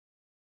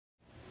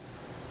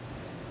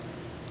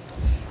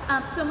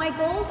So my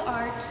goals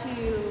are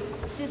to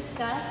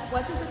discuss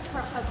what does a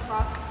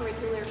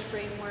cross-curricular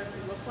framework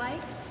look like.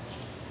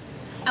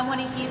 I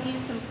want to give you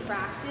some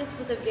practice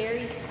with a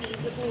very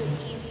feasible,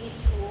 easy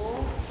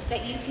tool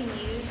that you can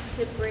use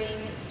to bring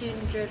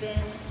student-driven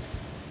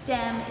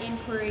STEM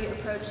inquiry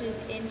approaches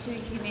into a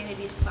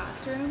humanities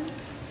classroom.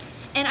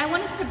 And I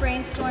want us to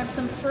brainstorm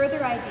some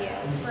further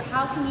ideas for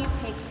how can you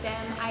take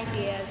STEM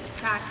ideas,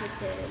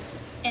 practices,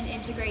 and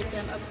integrate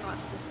them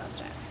across the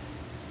subjects.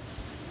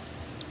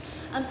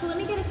 So let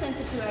me get a sense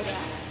of who I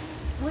got.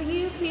 Will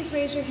you please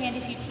raise your hand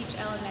if you teach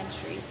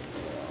elementary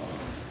school?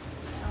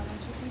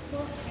 Elementary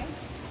people, okay.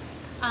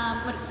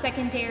 What,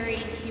 secondary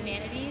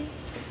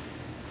humanities?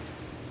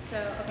 So,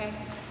 okay.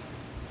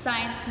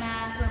 Science,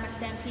 math, we're my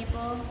STEM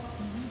people?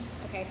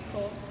 Okay,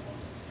 cool.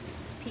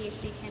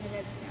 PhD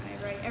candidates,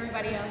 right?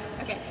 Everybody else?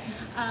 Okay.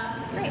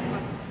 Great,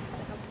 awesome.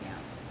 That helps me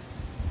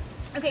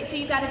out. Okay, so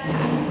you've got a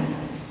task.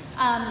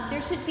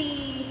 There should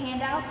be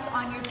handouts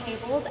on your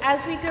tables.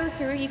 As we go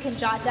through, you can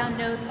jot down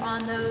notes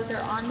on those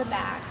or on the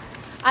back.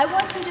 I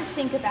want you to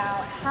think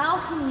about how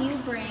can you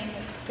bring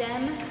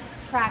STEM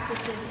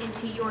practices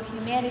into your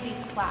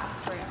humanities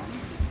classroom,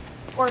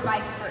 or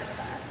vice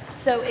versa.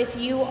 So if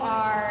you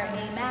are a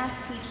math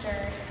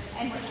teacher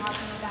and we're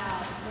talking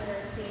about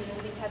literacy,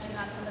 we'll be touching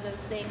on some of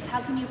those things.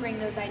 How can you bring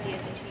those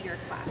ideas into your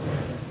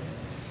classroom?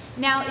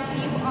 Now, if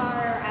you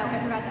are, I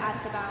forgot to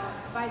ask about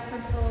vice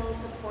principals,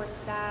 support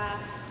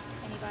staff,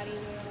 anybody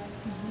really?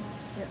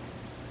 Yeah.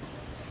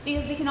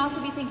 Because we can also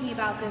be thinking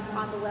about this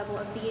on the level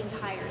of the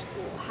entire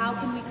school. How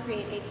can we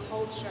create a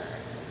culture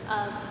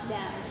of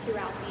STEM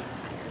throughout the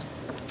entire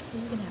school?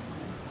 You can have one.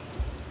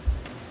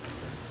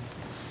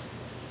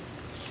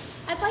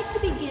 I'd like to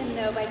begin,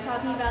 though, by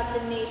talking about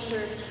the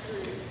nature of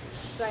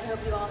truth. So I hope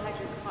you all had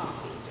your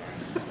coffee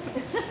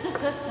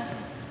during.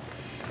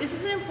 This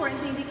is an important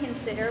thing to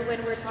consider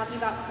when we're talking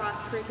about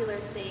cross-curricular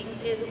things,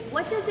 is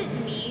what does it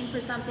mean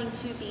for something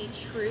to be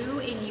true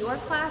in your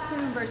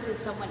classroom versus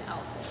someone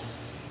else's?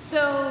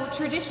 So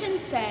tradition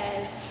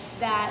says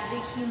that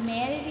the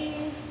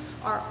humanities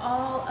are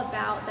all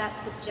about that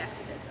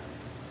subjectivism,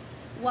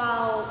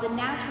 while the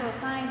natural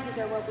sciences,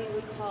 are what we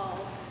would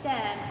call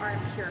STEM, are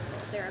empirical,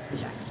 they're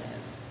objective.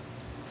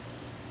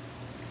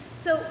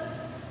 So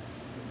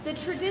the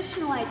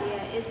traditional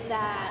idea is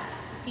that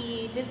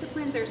the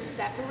disciplines are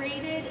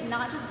separated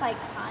not just by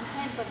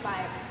content but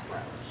by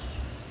approach.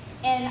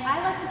 And I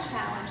like to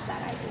challenge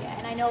that idea,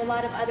 and I know a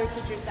lot of other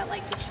teachers that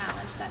like to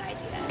challenge that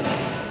idea.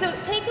 So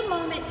take a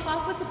moment,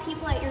 talk with the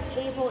people at your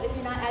table. If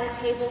you're not at a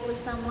table with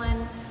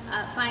someone,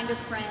 find a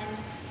friend.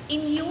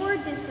 In your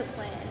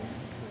discipline,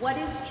 what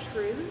is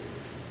truth,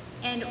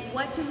 and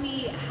what do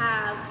we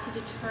have to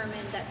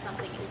determine that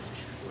something is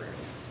true?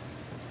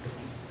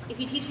 If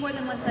you teach more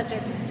than one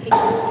subject, pick your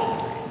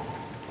favorite.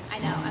 I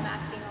know, I'm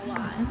asking a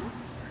lot.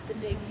 It's a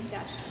big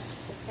discussion.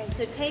 Okay,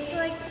 so take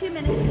like 2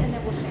 minutes and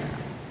then we'll share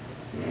them.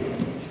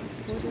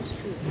 What is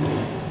true?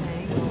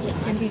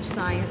 I teach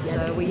science,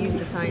 so we use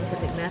the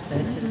scientific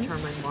method to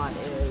determine what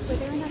is. Were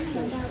there enough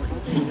handouts?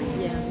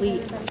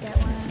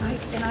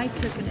 Yeah, I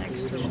took an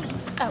extra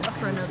one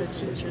for another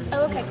teacher.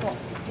 Oh, okay, cool.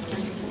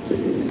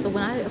 So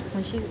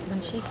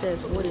when she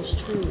says what is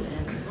true,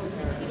 and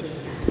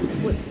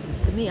what,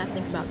 to me, I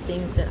think about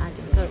things that I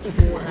can touch,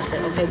 and I say,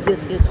 okay,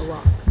 this is a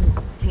rock.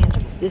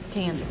 Tangible. It's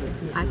tangible.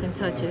 I can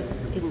touch it.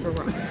 It's a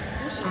rock.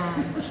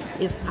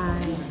 If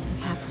I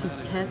have to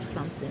test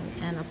something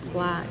and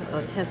apply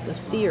or test a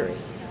theory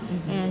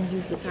and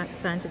use the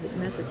scientific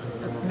method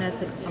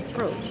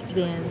approach,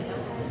 then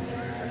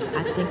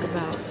I think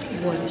about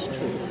what is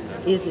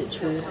truth. Is it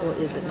true or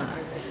is it not?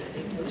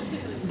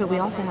 But we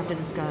also have to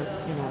discuss,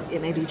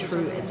 it may be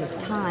true at this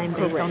time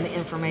based on the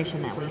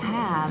information that we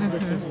have.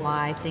 This is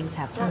why things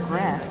have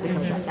progressed,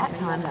 because at that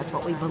time that's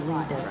what we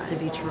believed as to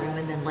be true,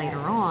 and then later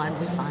on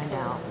we find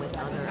out with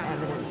other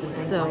evidence and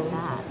things like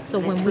that. So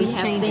when we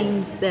have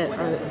things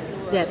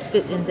that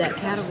fit in that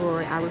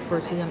category, I refer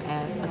to them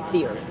as a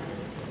theory.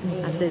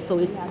 I say, so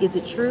is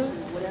it true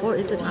or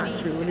is it not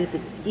true? And if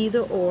it's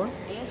either or,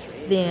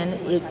 then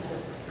it's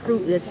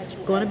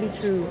going to be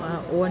true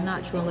or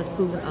not true unless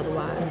proven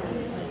otherwise.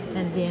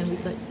 And then we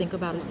think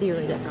about a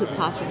theory that could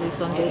possibly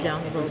someday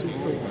down the road be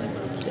proven.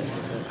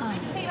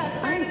 And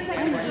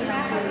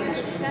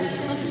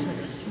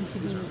to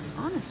be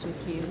honest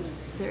with you,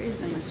 there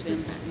isn't much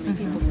difference.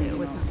 People say,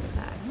 oh, it's not the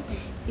facts.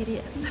 It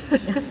is.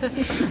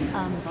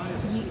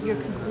 Your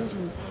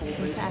conclusions,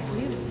 in fact,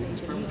 you would say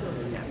that you go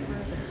a step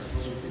further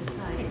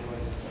inside.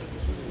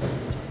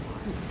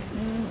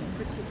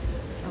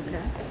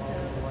 Okay.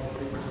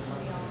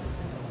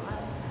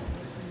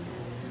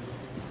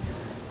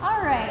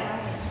 All right.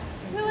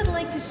 Who would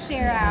like to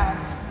share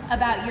out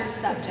about your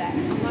subject?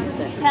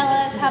 Tell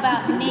us, how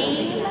about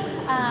name,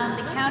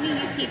 the county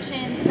you teach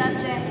in,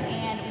 subject,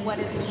 and what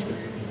is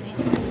truth in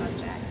your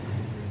subject?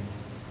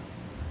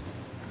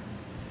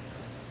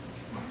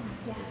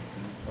 Yeah.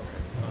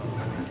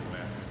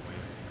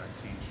 I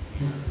teach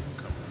in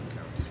Cumberland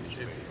County,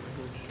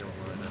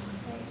 Carolina,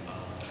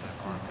 at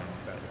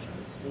Arkansas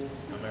School.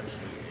 I'm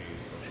actually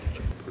a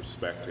social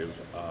perspective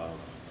of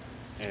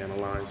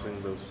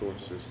analyzing those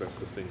sources. That's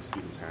the thing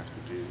students have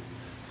to do.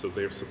 So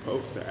they're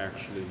supposed to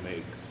actually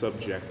make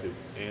subjective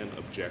and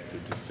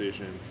objective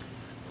decisions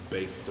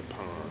based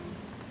upon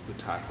the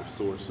type of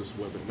sources,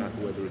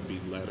 whether it be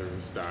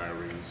letters,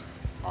 diaries,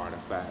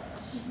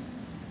 artifacts.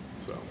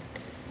 So.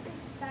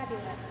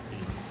 Fabulous.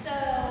 So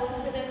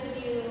for those of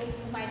you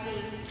who might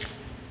be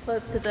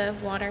close to the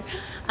water,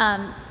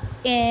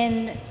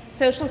 in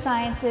social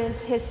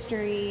sciences,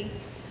 history,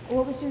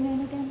 what was your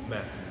name again?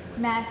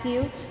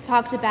 Matthew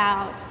talked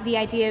about the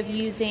idea of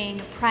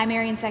using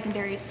primary and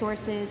secondary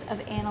sources,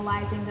 of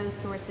analyzing those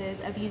sources,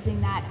 of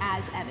using that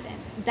as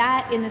evidence.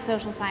 That in the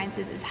social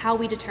sciences is how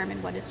we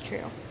determine what is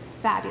true.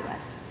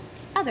 Fabulous.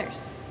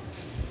 Others?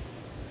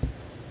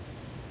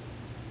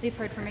 We've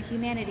heard from a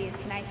humanities.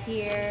 Can I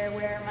hear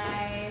where are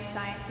my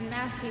science and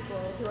math people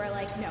who are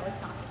like, no,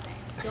 it's not the same.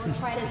 Don't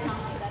try to tell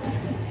me that it's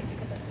the same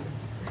because it's not.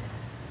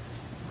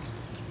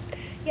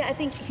 Yeah, I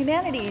think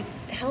humanities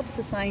helps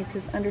the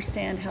sciences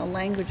understand how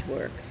language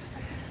works,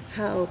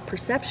 how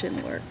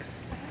perception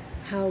works,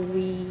 how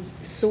we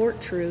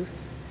sort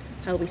truth,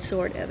 how we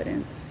sort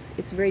evidence.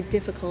 It's very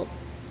difficult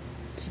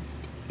to,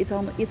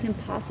 it's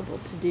impossible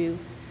to do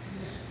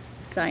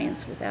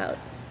science without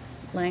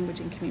language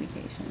and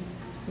communication.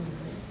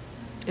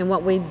 And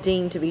what we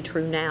deem to be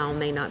true now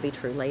may not be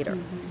true later.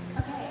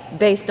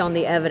 Based on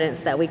the evidence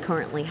that we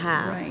currently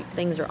have. Right.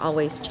 Things are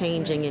always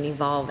changing and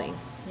evolving.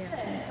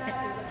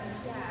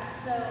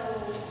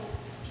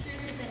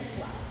 Truth is in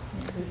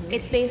flux.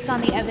 It's based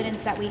on the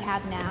evidence that we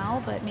have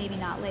now, but maybe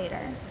not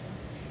later.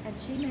 And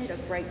she made a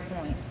great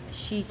point.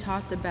 She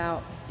talked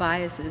about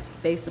biases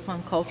based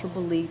upon cultural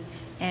belief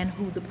and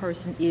who the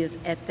person is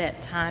at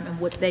that time and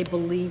what they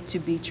believe to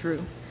be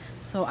true.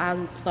 So I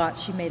thought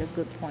she made a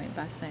good point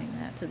by saying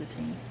that to the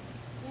team.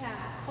 Yeah,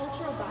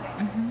 cultural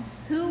bias.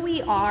 Who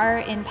we are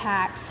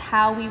impacts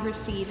how we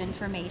receive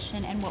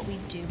information and what we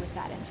do with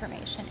that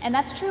information. And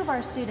that's true of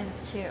our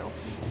students too.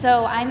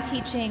 So I'm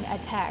teaching a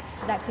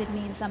text that could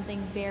mean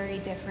something very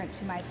different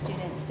to my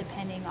students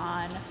depending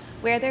on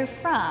where they're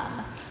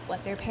from,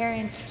 what their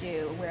parents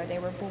do, where they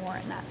were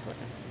born, that sort of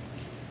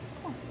thing.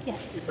 Oh,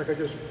 yes? If I could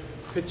just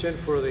pitch in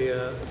for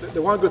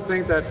the one good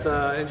thing that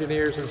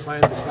engineers and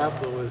scientists have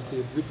though is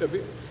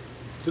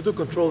to do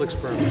controlled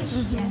experiments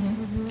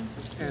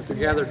and to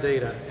gather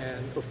data.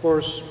 And of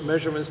course,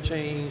 measurements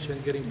change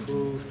and get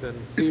improved, and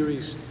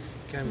theories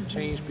can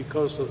change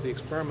because of the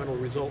experimental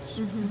results.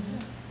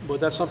 But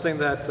that's something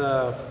that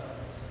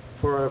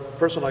for a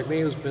person like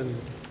me who's been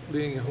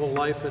leading a whole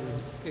life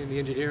in the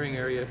engineering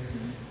area,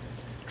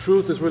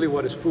 truth is really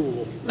what is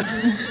provable.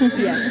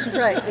 Yes,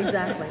 right,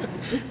 exactly.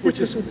 Which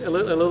is a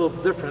little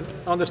different.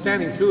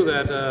 Understanding too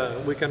that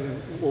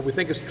what we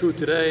think is true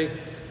today,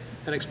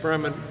 an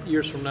experiment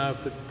years from now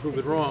could prove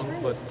it wrong.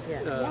 But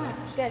Yeah,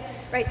 good.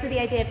 Right, so the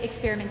idea of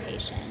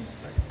experimentation,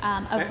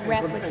 of and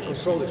replication.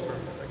 controlled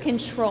experiment.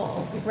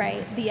 Control,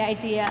 right? The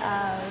idea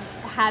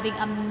of having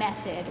a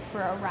method for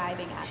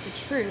arriving at the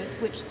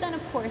truth, which then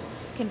of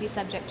course can be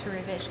subject to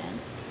revision.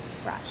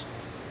 Raj.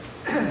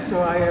 So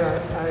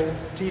I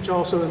teach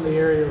also in the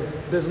area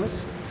of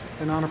business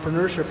and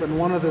entrepreneurship, and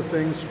one of the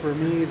things for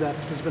me that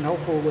has been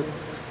helpful with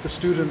the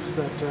students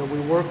that we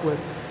work with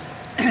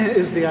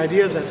is the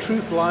idea that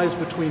truth lies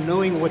between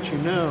knowing what you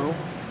know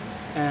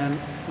and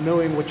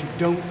knowing what you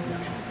don't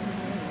know.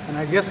 And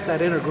I guess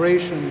that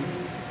integration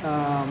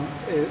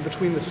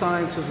between the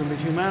sciences and the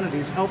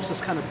humanities helps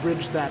us kind of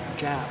bridge that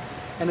gap.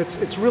 And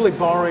it's really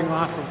borrowing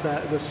off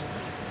of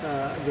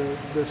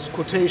this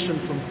quotation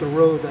from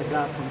Thoreau that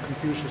got from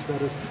Confucius,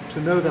 that is,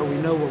 to know that we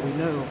know what we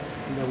know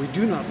and that we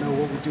do not know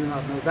what we do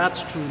not know,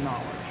 that's true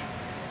knowledge.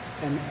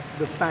 And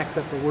the fact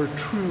that the word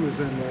true is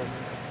in there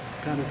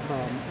kind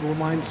of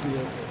reminds me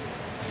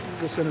of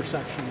this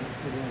intersection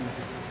again.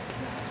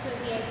 So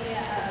the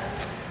idea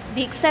of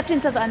the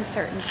acceptance of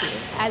uncertainty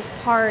as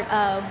part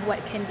of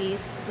what can be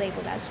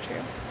labeled as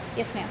true.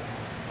 Yes, ma'am.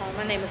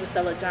 My name is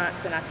Estella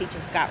Johnson. I teach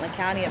in Scotland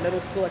County at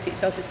middle school. I teach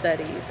social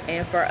studies.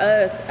 And for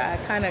us, I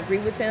kind of agree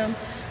with him.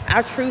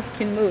 Our truth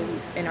can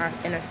move in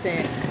a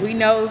sense. We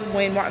know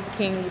when Martin Luther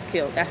King was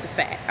killed. That's a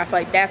fact. I feel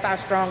like that's our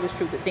strongest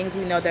truth, the things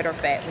we know that are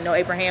fact. We know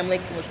Abraham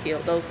Lincoln was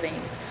killed, those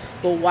things.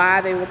 But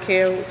why they were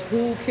killed,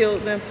 who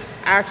killed them,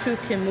 our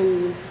truth can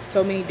move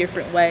so many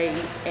different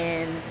ways.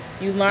 And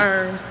you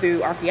learn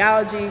through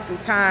archaeology, through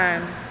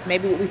time,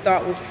 maybe what we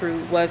thought was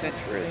true wasn't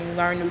true. And you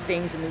learn new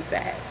things and new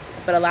facts.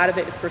 But a lot of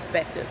it is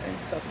perspective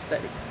in social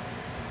studies.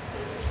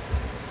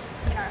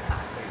 In our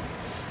classrooms.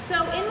 So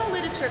in the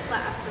literature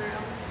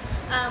classroom,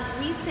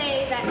 we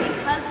say that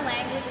because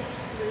language is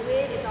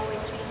fluid, it's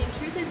always changing,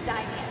 truth is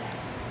dynamic,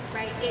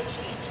 right? It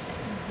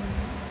changes.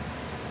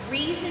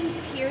 Reasoned,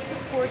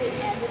 peer-supported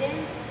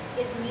evidence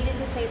is needed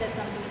to say that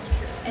something is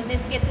true. And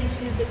this gets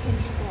into the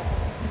control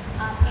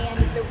and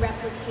the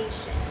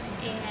replication.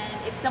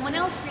 And if someone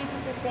else reads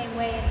it the same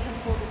way and can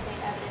pull the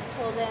same evidence,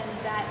 well then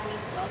that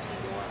leads well to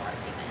your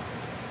argument.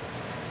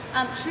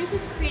 Truth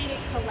is created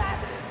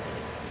collaboratively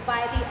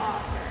by the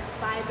author,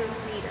 by the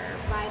reader,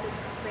 by the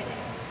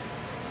critic.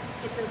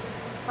 It's a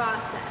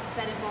process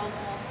that involves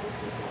multiple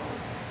people.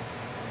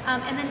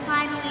 And then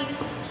finally,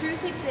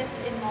 truth exists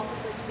in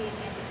multiplicity and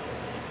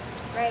ambiguity,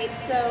 right?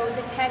 So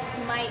the text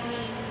might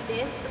mean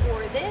this,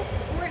 or it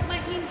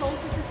might mean both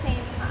at the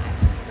same time,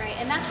 right?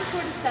 And that's the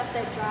sort of stuff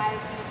that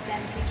drives you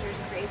STEM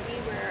teachers crazy,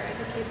 where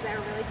the kids that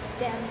are really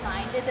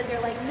STEM-minded, that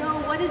they're like, no,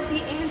 what is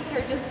the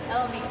answer? Just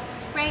tell me,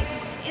 right?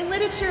 In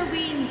literature,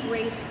 we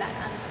embrace that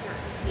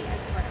uncertainty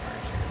as part of our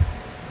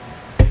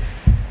truth.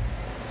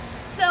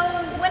 So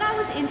when I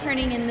was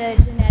interning in the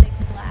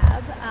genetics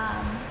lab,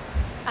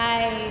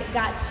 I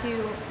got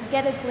to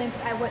get a glimpse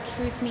at what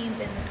truth means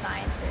in the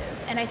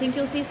sciences. And I think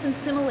you'll see some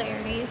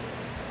similarities,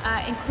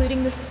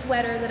 including the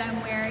sweater that I'm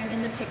wearing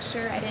in the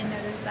picture. I didn't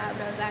notice that,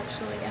 but I was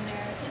actually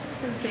embarrassed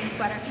for the same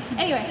sweater.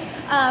 Anyway,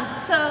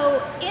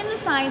 so in the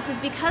sciences,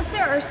 because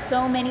there are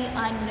so many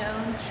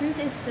unknowns, truth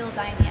is still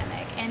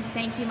dynamic. And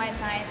thank you, my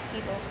science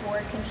people,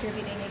 for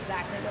contributing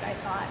exactly what I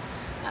thought.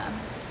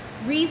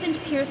 Reasoned,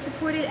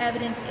 peer-supported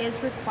evidence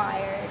is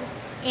required,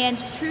 and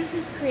truth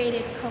is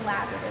created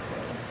collaboratively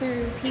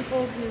through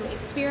people who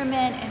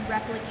experiment and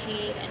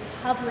replicate and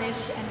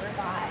publish and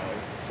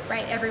revise,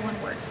 right? Everyone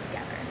works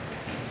together.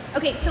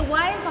 Okay, so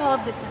why is all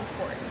of this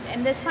important?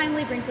 And this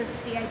finally brings us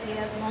to the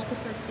idea of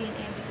multiplicity and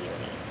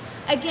ambiguity.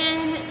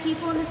 Again,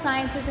 people in the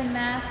sciences and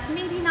maths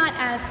maybe not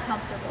as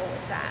comfortable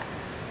with that.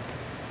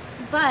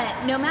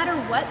 But no matter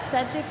what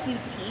subject you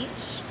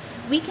teach,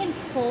 we can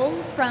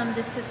pull from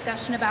this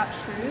discussion about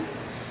truth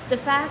the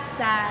fact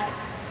that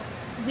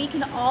we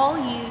can all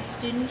use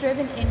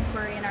student-driven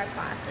inquiry in our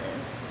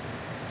classes.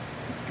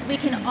 We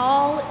can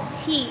all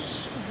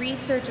teach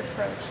research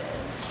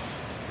approaches.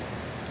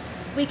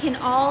 We can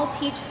all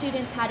teach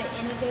students how to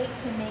innovate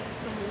to make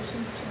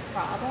solutions to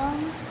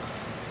problems.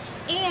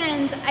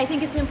 And I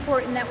think it's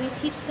important that we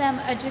teach them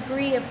a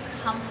degree of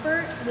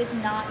comfort with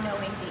not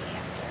knowing the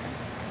answer,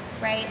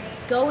 right?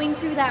 Going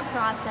through that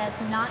process,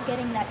 not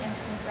getting that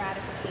instant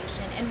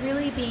gratification, and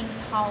really being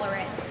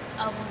tolerant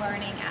of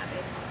learning as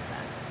a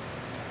process.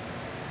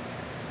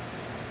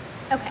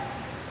 Okay,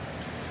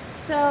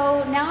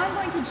 so now I'm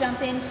going to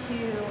jump into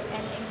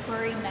an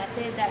inquiry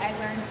method that I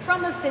learned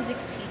from a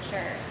physics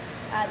teacher.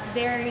 It's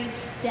very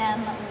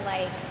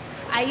STEM-like.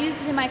 I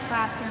use it in my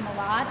classroom a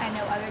lot. I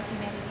know other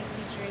humanities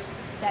teachers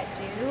that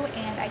do,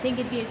 and I think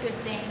it'd be a good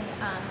thing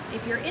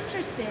if you're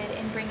interested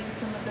in bringing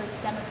some of those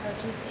STEM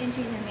approaches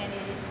into your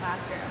humanities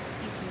classroom,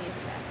 you can use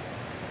this.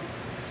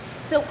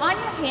 So on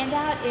your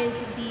handout is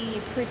the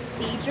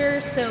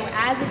procedure. So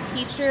as a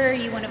teacher,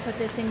 you want to put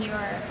this in your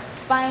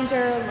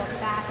binder, look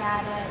back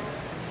at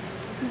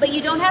it. But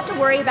you don't have to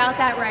worry about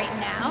that right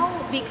now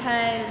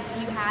because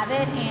you have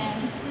it,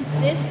 and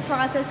this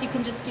process you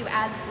can just do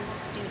as the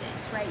student,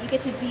 right? You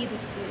get to be the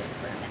student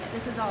for a minute.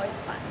 This is always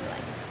fun. We like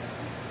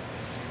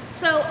this.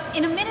 So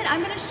in a minute,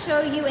 I'm going to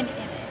show you an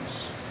image.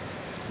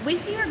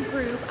 With your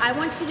group, I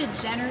want you to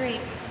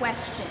generate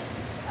questions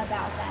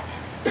about that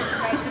image,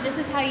 right? So this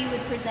is how you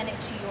would present it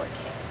to your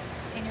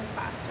kids in your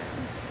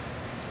classroom.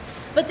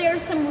 But there are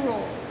some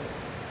rules.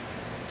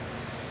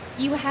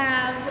 You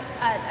have,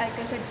 like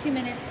I said, 2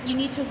 minutes. You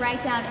need to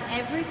write down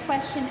every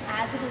question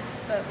as it is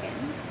spoken.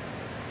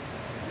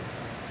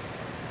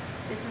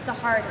 This is the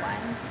hard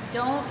one.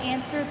 Don't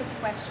answer the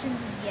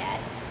questions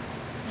yet.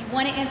 You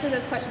want to answer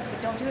those questions,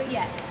 but don't do it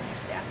yet. You're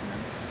just asking them.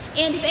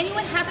 And if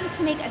anyone happens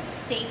to make a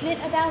statement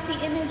about the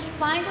image,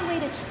 find a way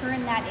to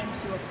turn that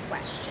into a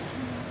question.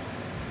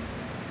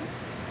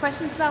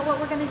 Questions about what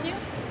we're going to do?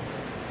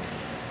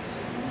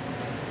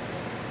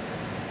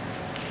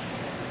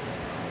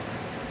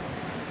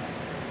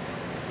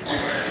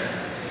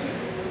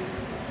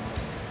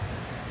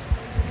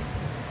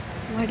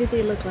 Why do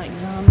they look like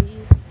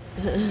zombies?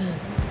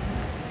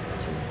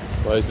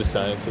 Why does the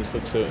scientist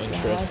look so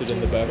interested in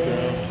the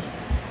background?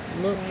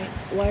 Look,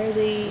 why are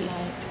they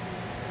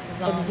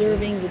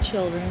observing the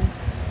children?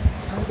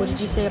 What did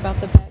you say about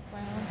the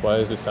background? Why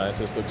does the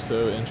scientist look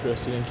so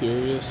interested and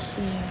curious?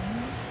 Yeah.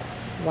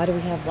 Why do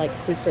we have like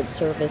Secret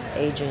Service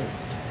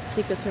agents?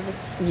 Secret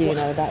Service. You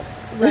know that.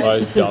 Why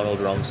is Donald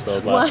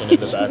Rumsfeld laughing in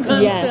the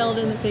background? Yes. Rumsfeld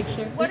in the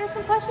picture. What are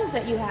some questions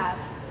that you have?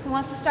 Who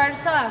wants to start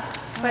us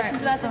off?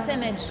 Questions about this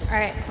image? All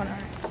right, hold on.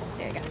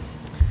 There you go.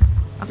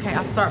 Okay,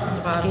 I'll start from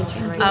the bottom.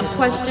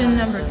 Question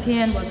number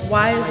 10 was,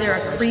 why is there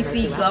a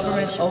creepy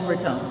government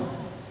overtone?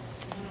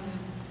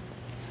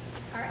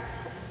 All right.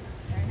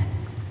 Very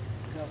nice.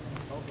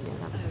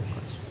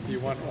 Do you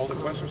want all the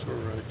questions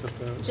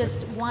or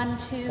Just 1,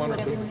 2, One or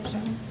whatever two. you want to show.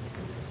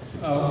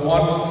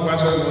 one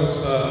question was,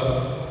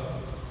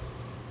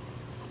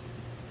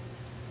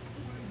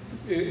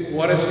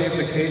 what is the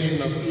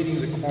implication of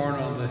eating the corn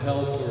on the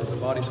health or the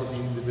bodies of the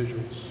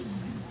individuals?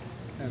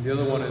 And the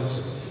other one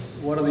is,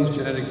 what are these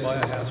genetic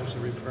biohazards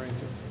they're referring to?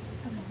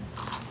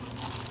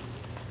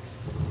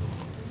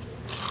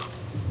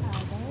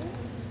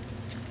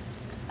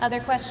 Other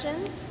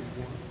questions?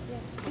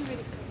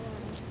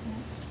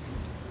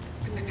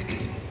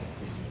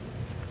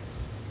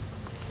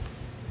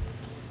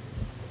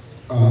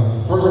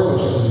 First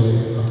question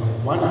is,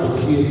 why do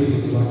the kids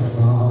look like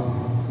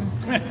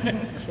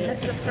zombies?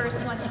 That's the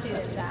first one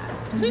students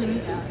asked. Just so you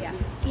know, yeah.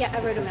 Yeah,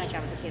 I wrote them back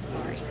down as a kid,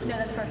 sorry. No,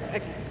 that's perfect.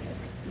 Okay.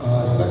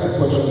 Second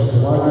question is,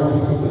 why do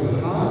people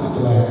behind the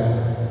glass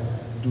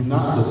do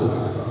not look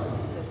like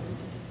zombies?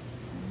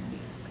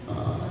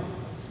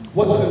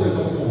 What's in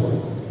the corn?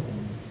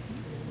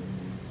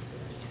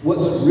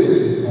 What's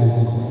written on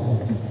the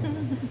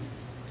corn?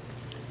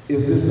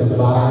 Is this a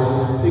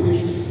biased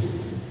picture?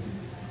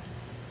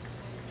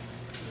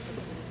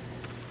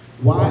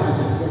 Why is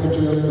the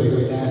Secretary of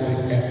State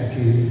laughing at the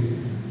kids?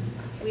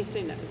 We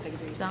assume that was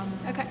Secretary of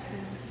State. Okay.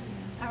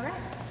 All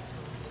right.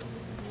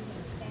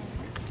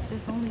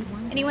 There's only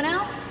one. Anyone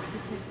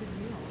else?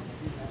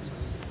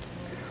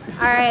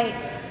 All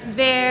right.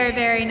 Very,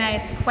 very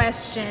nice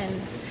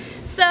questions.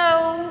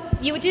 So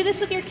you would do this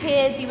with your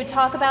kids. You would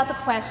talk about the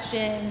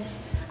questions.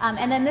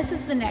 And then this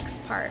is the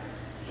next part.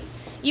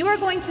 You are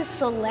going to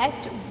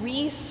select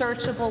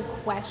researchable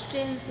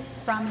questions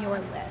from your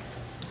list.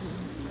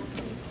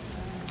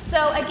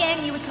 So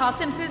again, you would talk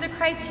them through the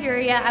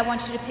criteria. I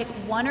want you to pick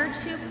 1 or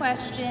 2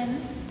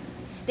 questions.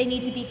 They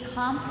need to be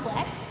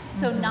complex,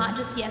 so not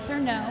just yes or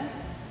no.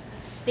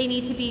 They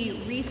need to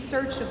be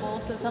researchable,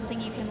 so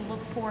something you can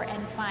look for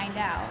and find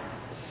out.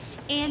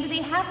 And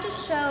they have to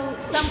show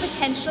some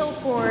potential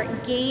for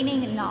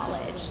gaining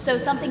knowledge. So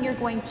something you're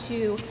going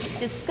to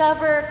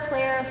discover,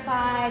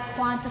 clarify,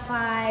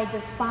 quantify,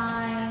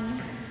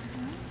 define.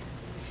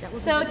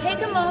 So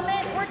take a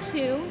moment or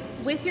 2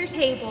 with your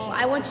table.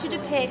 I want you to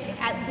pick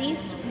at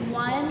least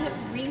 1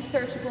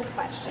 researchable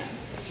question.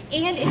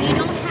 And if you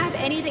don't have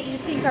any that you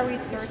think are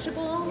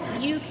researchable,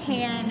 you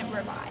can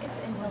revise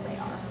until they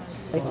are.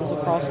 Places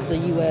across the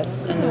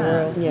U.S. and the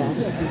world.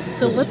 Yes.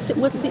 So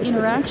what's the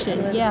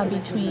interaction? Yeah,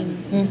 between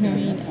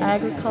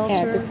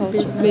agriculture,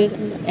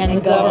 business, and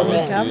the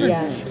government.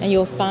 Yes. And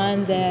you'll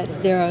find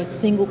that there are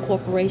single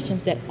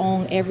corporations that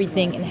own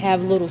everything and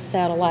have little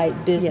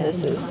satellite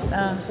businesses.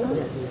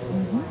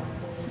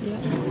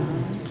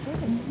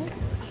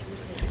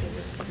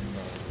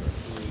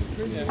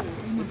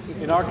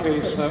 In our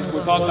case,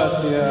 we thought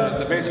that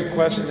the basic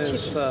question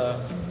is,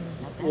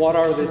 what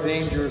are the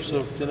dangers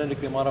of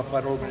genetically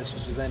modified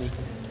organisms, if any,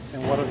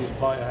 and what are these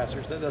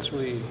biohazards? That's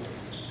really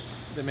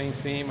the main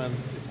theme, and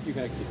you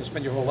can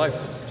spend your whole life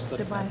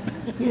studying.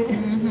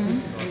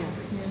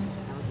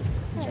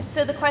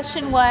 So the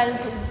question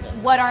was,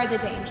 what are the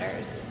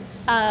dangers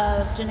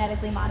of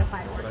genetically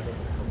modified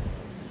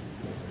organisms?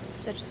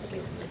 Such as the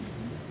case of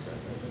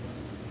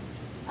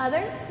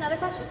others? Another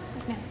question?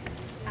 Yes, ma'am.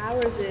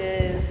 Ours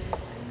is,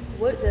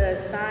 what does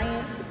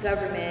science,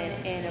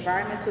 government, and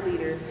environmental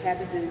leaders have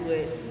to do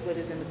with what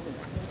is in the corn?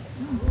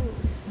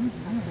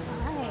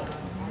 Right.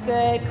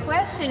 Good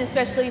question,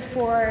 especially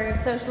for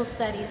social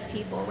studies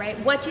people, right?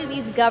 What do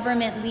these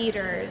government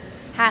leaders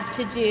have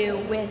to do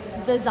with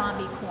the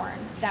zombie corn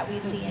that we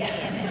see in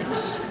the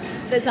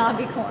image? The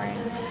zombie corn.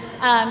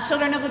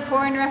 Children of the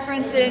Corn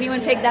reference, did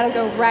anyone pick? That'll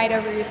go right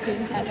over your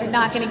student's head. They're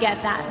not going to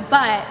get that,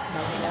 but...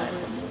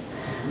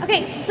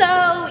 Okay,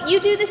 so you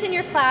do this in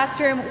your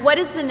classroom. What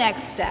is the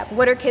next step?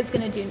 What are kids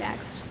going to do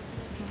next?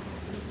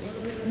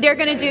 They're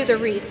going to do the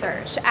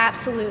research,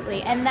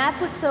 absolutely. And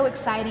that's what's so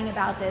exciting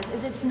about this,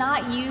 is it's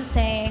not you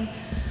saying,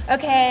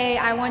 okay,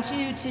 I want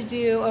you to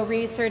do a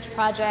research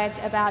project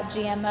about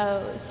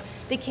GMOs.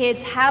 The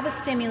kids have a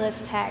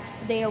stimulus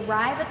text, they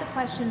arrive at the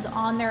questions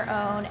on their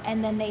own,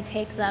 and then they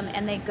take them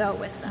and they go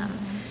with them.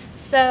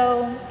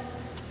 So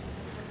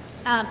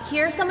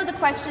here are some of the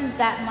questions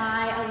that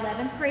my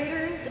 11th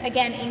graders,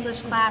 again,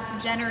 English class,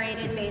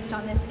 generated based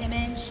on this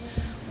image.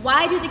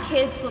 Why do the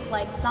kids look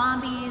like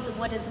zombies?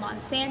 What does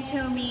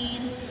Monsanto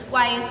mean?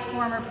 Why is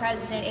former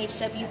President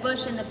H.W.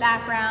 Bush in the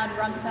background?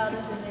 Rumsfeld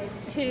is in there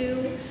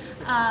too.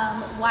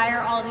 Why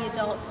are all the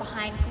adults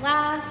behind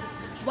glass?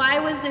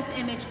 Why was this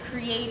image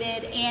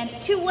created? And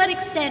to what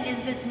extent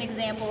is this an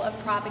example of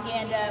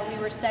propaganda? We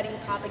were studying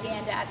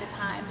propaganda at the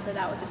time, so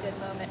that was a good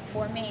moment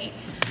for me.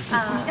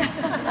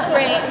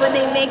 Great, when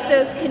they make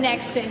those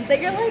connections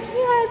that you're like,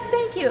 yes,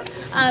 thank you.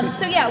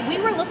 So yeah, we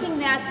were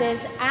looking at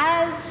this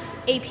as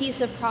a piece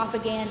of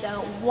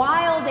propaganda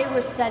while they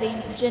were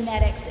studying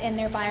genetics in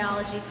their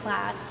biology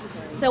class.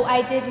 So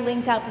I did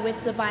link up with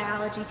the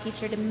biology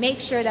teacher to make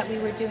sure that we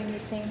were doing the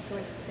same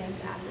sorts of things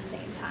at the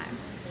same time.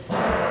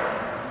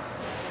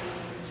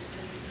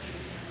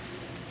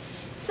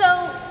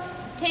 So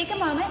take a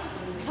moment,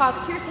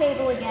 talk to your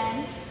table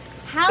again.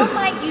 How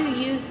might you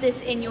use this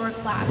in your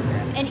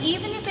classroom? And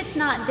even if it's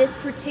not this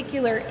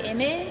particular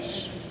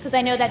image, because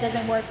I know that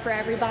doesn't work for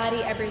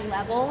everybody, every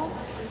level,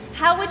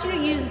 how would you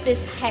use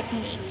this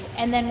technique?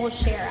 And then we'll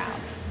share out.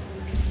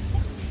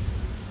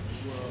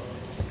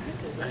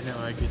 I know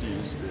I could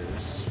use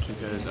this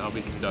because I'll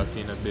be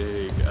conducting a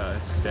big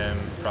STEM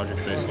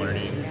project-based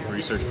learning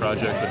research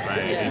project with my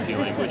AP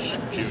Language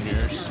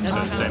juniors, so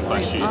the same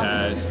class she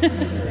has,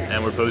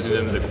 and we're posing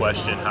them the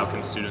question, how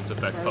can students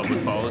affect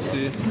public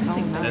policy?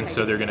 And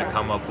so they're going to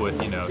come up with,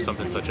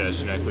 something such as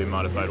genetically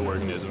modified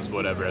organisms,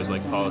 whatever, as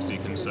like policy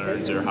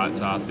concerns or hot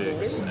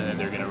topics, and then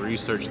they're going to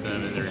research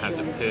them and they're going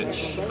to have to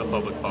pitch a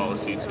public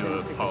policy to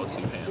a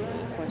policy panel.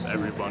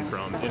 Everyone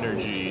from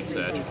energy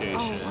to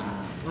education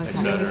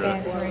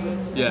etc.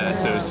 Yeah,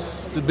 so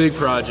it's a big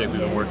project we've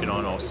been working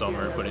on all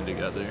summer, putting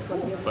together.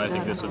 But I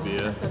think this would be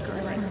I'm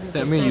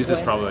going to use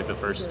this probably like the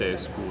first day of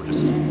school,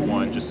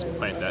 just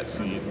plant that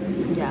seed.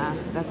 Yeah,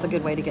 that's a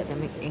good way to get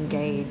them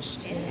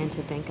engaged and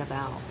to think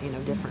about,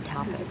 different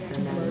topics.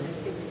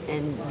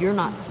 And you're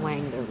not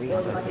swaying their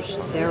research.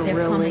 They're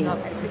really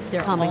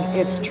coming.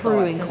 It's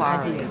true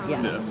inquiry. Yes.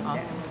 Yeah.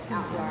 Awesome.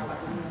 Yes.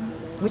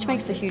 Which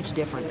makes a huge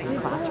difference in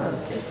the classroom.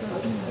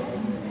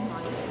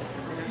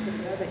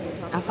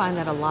 I find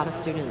that a lot of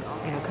students,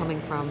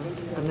 coming from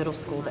the middle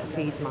school that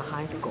feeds my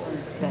high school,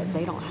 that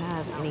they don't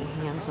have any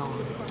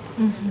hands-on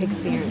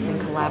experience in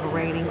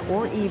collaborating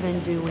or even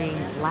doing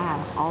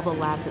labs. All the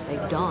labs that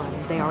they've done,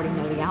 they already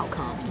know the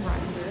outcome.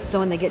 Right. So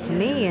when they get to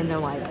me and they're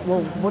like,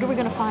 well, what are we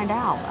going to find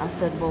out? I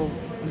said, well,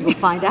 you'll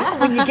find out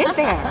when you get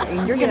there,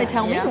 and you're going to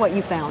tell me what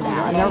you found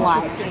out. And they're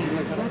like,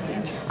 that's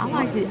interesting. I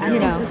like it. I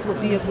think this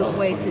would be a good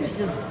way to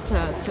just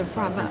to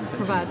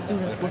provide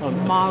students with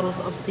models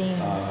of things,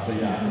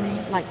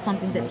 like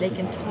something that they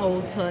can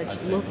toe,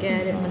 touch, look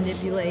at it,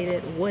 manipulate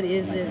it. What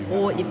is it?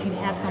 Or if you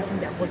have something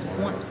that was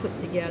once put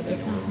together,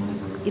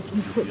 if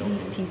you put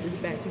these pieces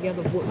back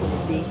together, what would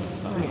it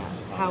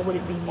be? How would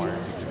it be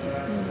used?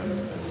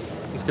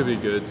 This could be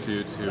good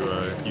too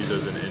to use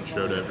as an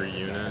intro to every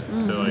unit.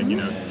 So like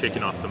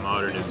kicking off the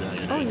modernism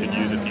unit, you could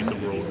use a piece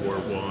of World War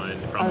I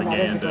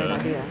propaganda,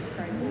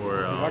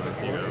 or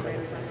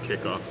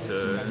kick off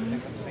to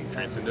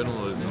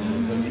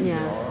transcendentalism.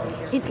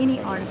 Yes. In any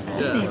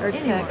artifact or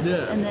text,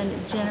 and then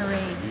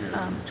generate,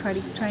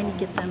 trying to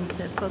get them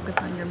to focus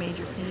on your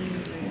major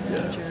themes or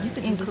your major You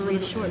could just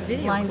read a short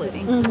video lines clip. of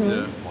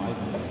inquiry.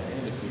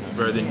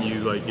 Rather than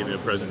you giving a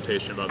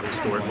presentation about the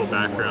historical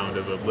background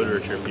of a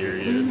literature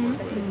period,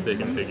 they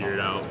can figure it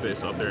out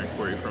based off their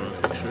inquiry from a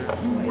picture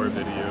or a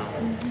video.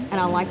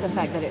 And I like the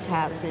fact that it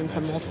taps into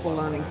multiple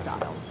learning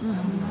styles.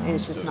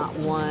 It's just not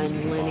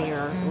one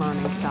linear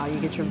learning style. You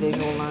get your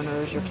visual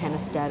learners, your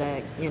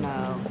kinesthetic, your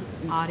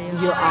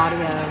audio,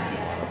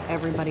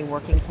 everybody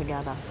working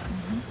together.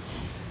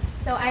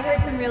 So I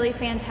heard some really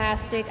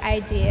fantastic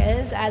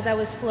ideas as I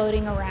was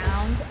floating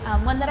around.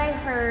 One that I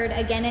heard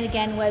again and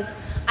again was,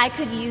 I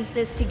could use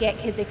this to get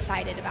kids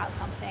excited about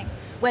something.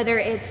 Whether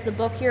it's the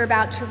book you're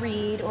about to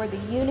read or the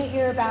unit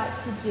you're about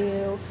to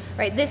do,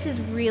 right? This is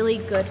really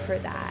good for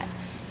that.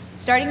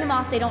 Starting them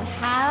off, they don't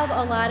have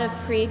a lot of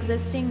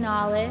pre-existing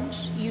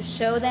knowledge. You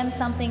show them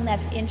something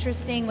that's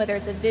interesting, whether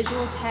it's a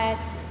visual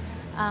text,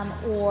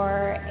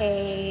 or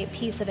a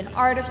piece of an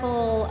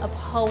article, a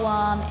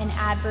poem, an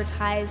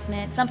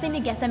advertisement, something to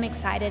get them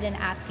excited and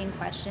asking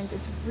questions.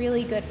 It's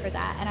really good for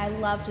that, and I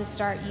love to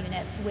start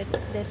units with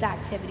this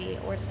activity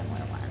or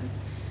similar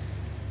ones.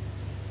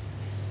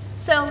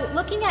 So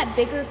looking at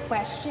bigger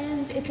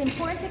questions, it's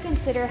important to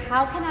consider,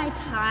 how can I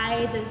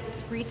tie the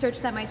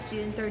research that my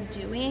students are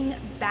doing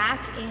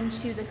back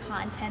into the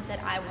content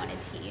that I want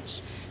to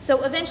teach?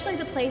 So eventually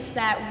the place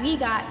that we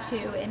got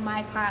to in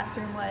my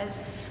classroom was,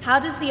 how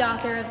does the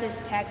author of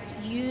this text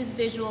use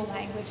visual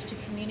language to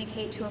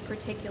communicate to a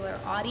particular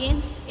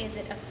audience? Is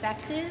it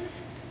effective?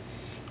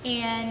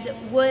 And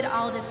would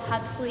Aldous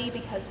Huxley,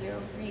 because we were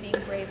reading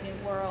Brave New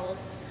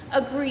World,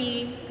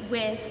 agree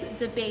with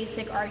the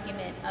basic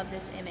argument of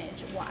this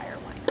image? Why or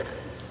why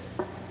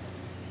not?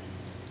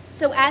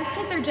 So as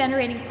kids are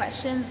generating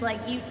questions,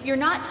 you're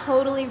not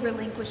totally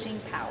relinquishing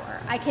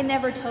power. I can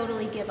never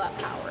totally give up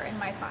power in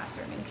my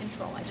classroom and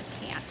control. I just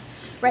can't,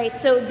 right?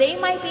 So they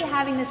might be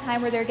having this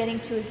time where they're getting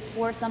to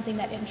explore something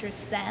that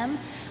interests them,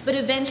 but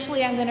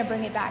eventually I'm going to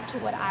bring it back to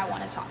what I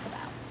want to talk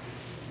about.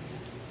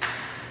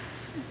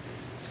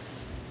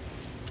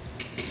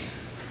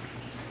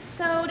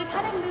 So to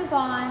kind of move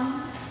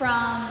on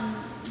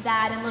from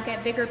that and look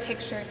at bigger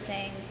picture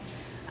things,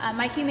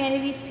 my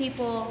humanities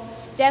people,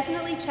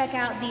 definitely check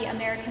out the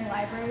American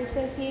Library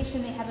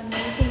Association. They have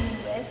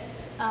amazing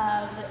lists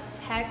of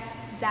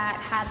texts that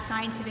have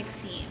scientific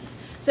themes.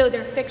 So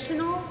they're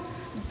fictional,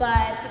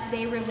 but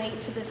they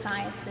relate to the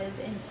sciences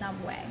in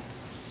some way.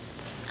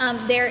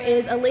 There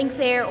is a link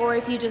there, or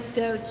if you just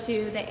go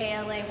to the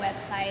ALA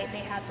website, they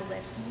have the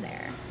lists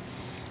there.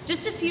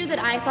 Just a few that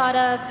I thought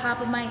of, top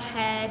of my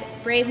head: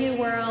 Brave New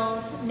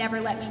World, Never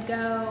Let Me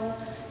Go,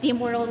 The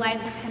Immortal Life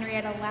of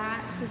Henrietta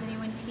Lacks. Does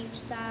anyone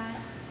teach that?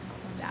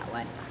 That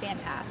one,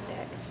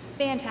 fantastic,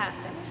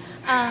 fantastic.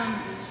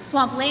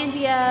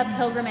 Swamplandia,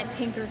 Pilgrim at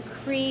Tinker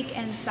Creek,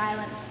 and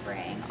Silent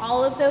Spring.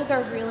 All of those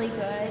are really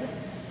good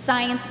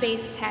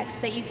science-based texts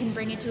that you can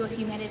bring into a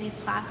humanities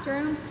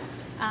classroom.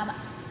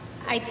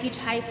 I teach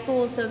high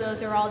school, so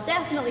those are all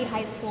definitely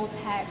high school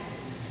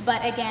texts,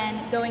 but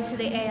again, going to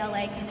the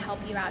ALA can help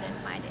you out in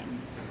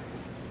finding.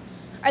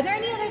 Are there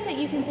any others that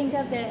you can think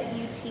of that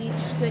you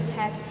teach good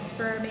texts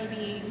for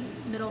maybe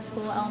middle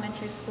school,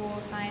 elementary school,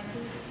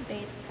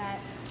 science-based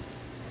texts?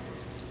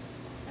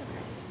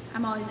 Okay.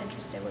 I'm always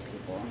interested what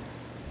people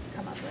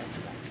come up with.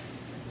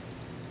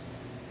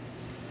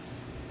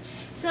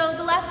 So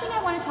the last thing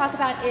I want to talk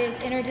about is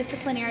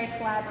interdisciplinary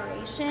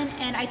collaboration,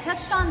 and I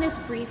touched on this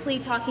briefly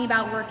talking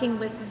about working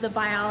with the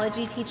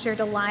biology teacher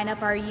to line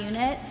up our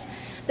units.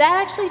 that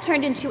actually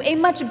turned into a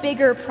much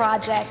bigger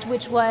project,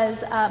 which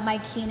was my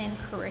Kenan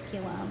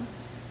curriculum.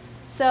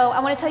 So I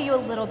want to tell you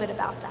a little bit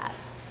about that.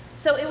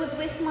 So it was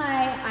with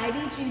my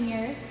IB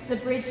juniors. The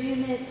bridge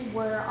units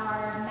were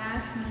our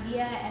mass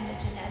media and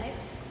the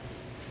genetics.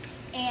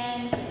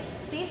 And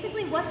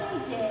basically what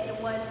they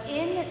did was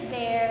in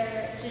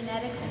their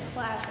genetics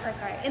class, or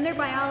sorry, in their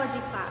biology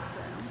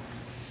classroom,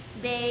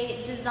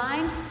 they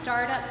designed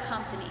startup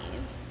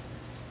companies,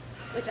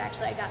 which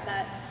actually I got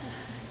that.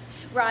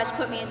 Raj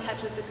put me in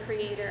touch with the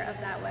creator of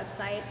that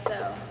website,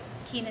 so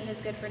Kenan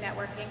is good for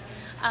networking.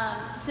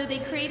 So they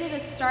created a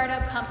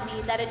startup company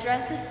that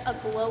addresses a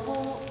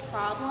global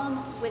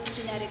problem with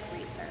genetic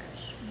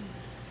research.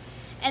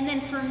 And then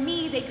for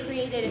me, they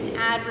created an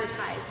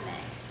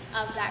advertisement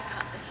of that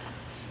company.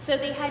 So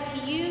they had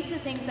to use the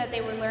things that they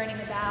were learning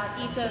about,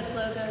 ethos,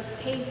 logos,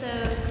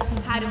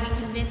 pathos, how do we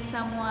convince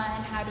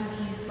someone, how do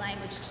we use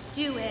language to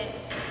do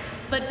it,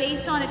 but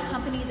based on a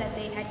company that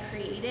they had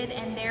created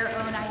and their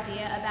own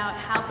idea about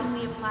how can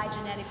we apply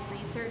genetic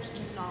research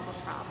to solve a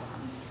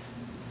problem.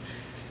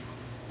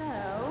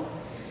 So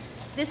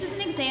this is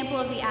an example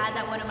of the ad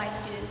that one of my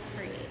students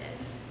created.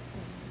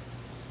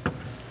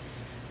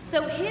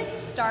 So his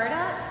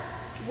startup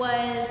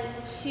was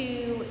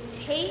to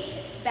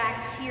take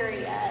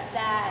bacteria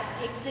that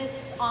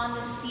exists on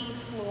the sea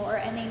floor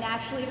and they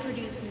naturally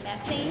produce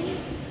methane,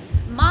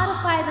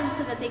 modify them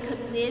so that they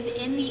could live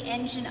in the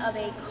engine of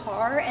a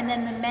car, and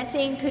then the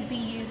methane could be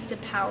used to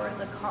power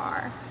the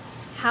car.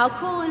 How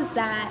cool is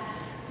that?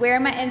 Where are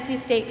my NC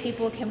State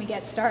people? Can we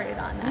get started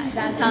on that?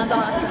 That sounds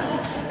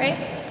awesome,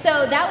 right?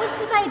 So that was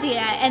his idea.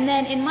 And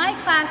then in my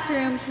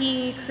classroom,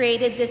 he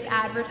created this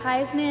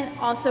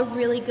advertisement. Also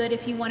really good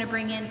if you want to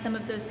bring in some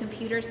of those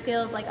computer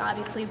skills. Like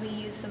obviously we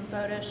used some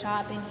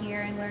Photoshop in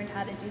here and learned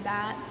how to do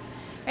that.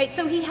 Right,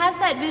 so he has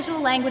that visual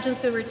language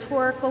with the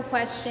rhetorical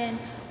question,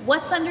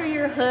 what's under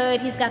your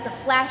hood? He's got the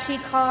flashy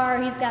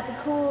car, he's got the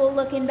cool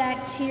looking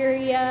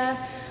bacteria.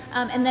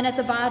 And then at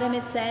the bottom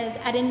it says,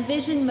 at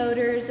Envision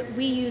Motors,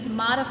 we use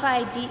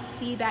modified deep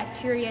sea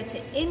bacteria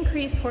to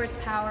increase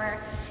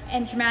horsepower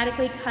and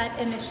dramatically cut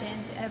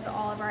emissions of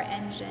all of our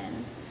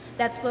engines.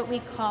 That's what we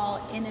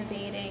call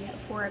innovating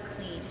for a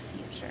clean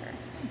future,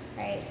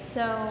 right?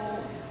 So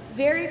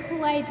very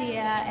cool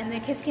idea, and the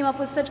kids came up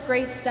with such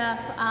great stuff.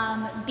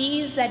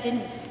 Bees that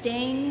didn't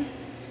sting,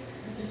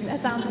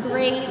 that sounds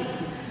great.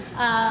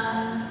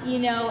 You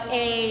know,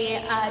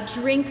 a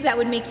drink that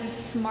would make you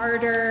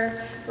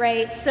smarter,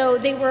 right? So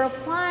they were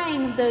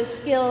applying those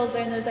skills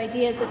and those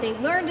ideas that they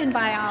learned in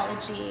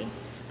biology,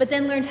 but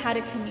then learned how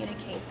to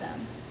communicate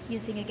them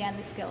using, again,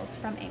 the skills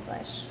from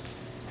English.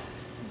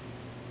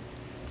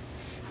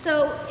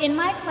 So in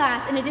my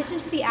class, in addition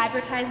to the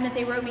advertisement,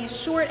 they wrote me a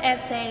short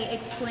essay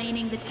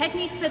explaining the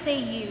techniques that they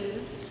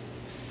used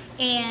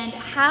and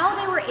how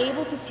they were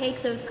able to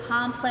take those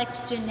complex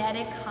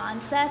genetic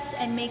concepts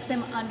and make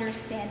them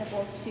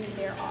understandable to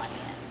their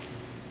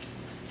audience.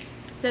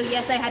 So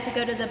yes, I had to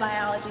go to the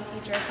biology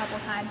teacher a couple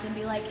times and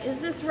be like, is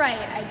this right?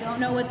 I don't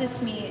know what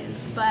this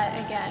means. But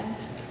again,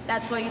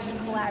 that's why you should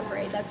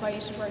collaborate. That's why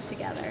you should work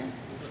together.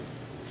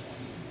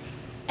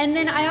 And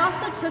then I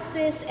also took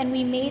this and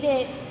we made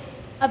it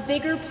a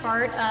bigger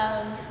part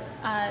of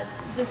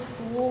the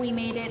school. We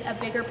made it a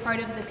bigger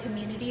part of the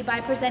community by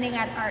presenting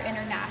at our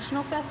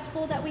international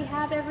festival that we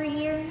have every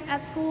year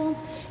at school.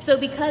 So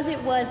because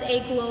it was a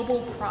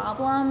global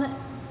problem,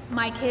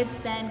 my kids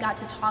then got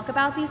to talk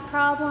about these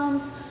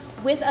problems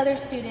with other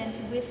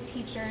students, with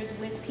teachers,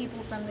 with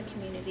people from the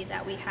community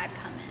that we had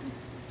come in.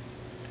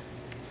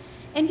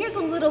 And here's a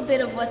little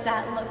bit of what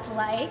that looked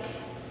like.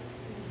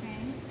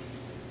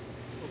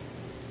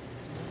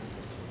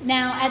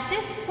 Now, at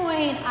this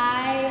point,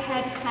 I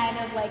had kind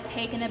of like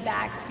taken a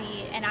back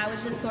seat and I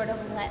was just sort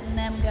of letting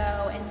them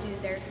go and do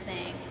their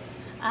thing.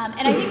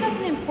 And I think that's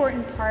an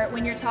important part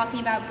when you're talking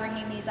about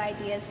bringing these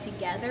ideas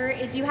together,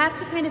 is you have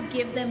to kind of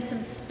give them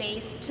some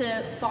space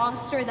to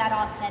foster that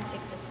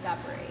authentic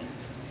discovery.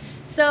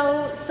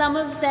 So some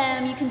of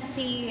them, you can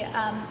see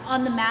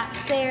on the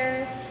maps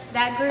there,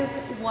 that group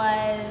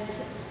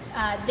was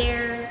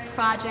their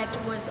project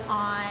was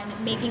on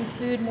making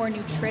food more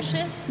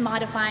nutritious,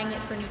 modifying it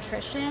for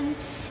nutrition.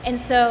 And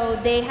so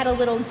they had a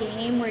little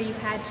game where you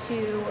had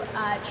to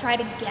try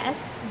to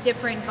guess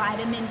different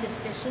vitamin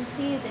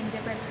deficiencies in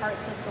different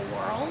parts of the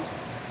world,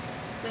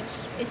 which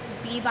it's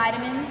B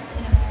vitamins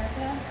in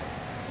America.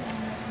 I don't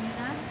know if you knew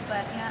that,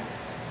 but yeah.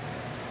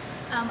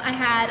 I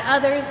had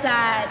others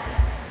that,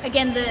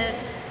 again,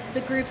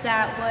 the group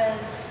that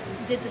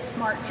did the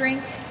smart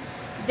drink.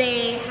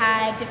 They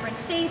had different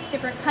states,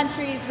 different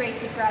countries,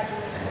 rates of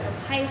graduation from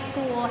high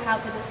school, how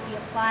could this be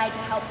applied to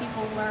help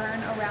people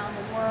learn around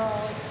the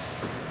world.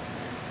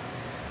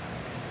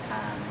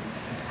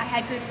 I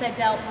had groups that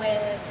dealt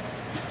with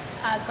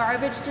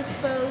garbage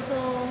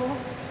disposal,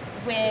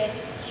 with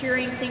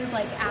curing things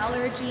like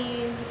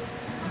allergies,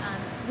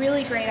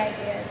 really great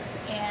ideas,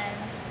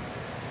 and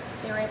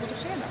they were able to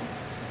share them.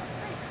 That was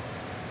great.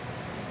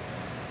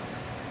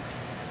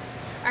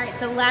 All right,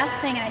 so last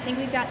thing, and I think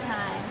we've got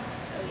time.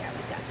 Oh yeah,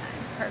 we've got time.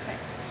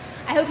 Perfect.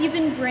 I hope you've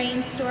been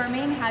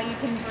brainstorming how you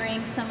can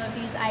bring some of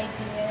these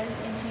ideas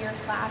into your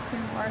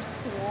classroom or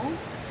school.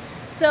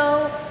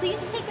 So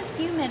please take a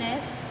few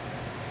minutes,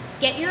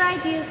 get your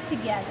ideas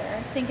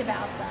together, think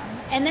about them,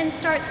 and then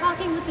start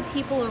talking with the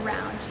people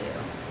around you,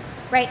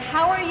 right?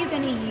 How are you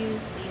going to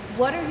use these?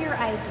 What are your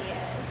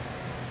ideas?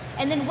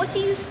 And then what do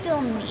you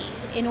still need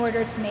in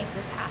order to make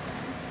this happen?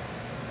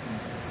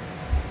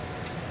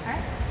 All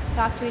right, so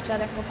talk to each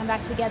other. We'll come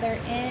back together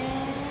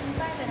in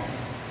 5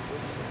 minutes.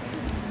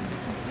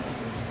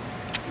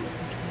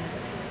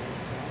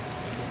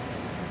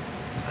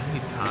 I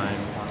need time.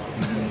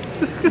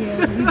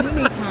 Yeah, you do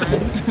need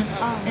time.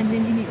 And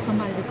then you need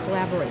somebody to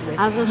collaborate with.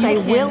 I was going to say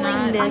You cannot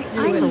willingness do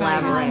to it by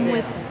collaborate.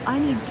 yourself. I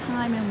need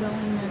time and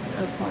willingness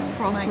of my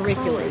Cross-curricular.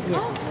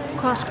 colleagues.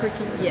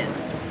 Cross-curricular. Yes.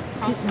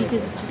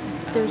 Because it's just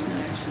there's no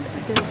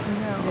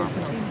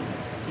opportunity.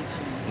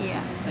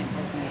 Yeah.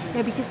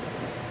 Yeah, because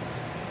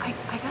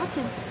I got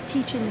to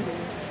teach in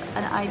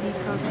an IB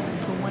program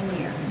for 1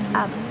 year.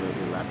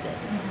 Absolutely loved it.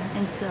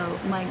 And so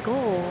my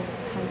goal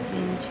has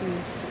been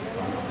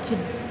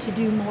to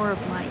do more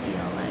of my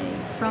ELA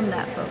from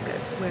that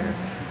focus, where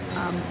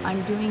I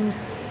am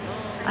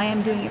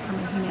doing it from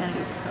a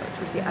humanities approach,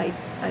 which the IB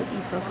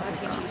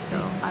focuses on.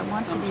 So I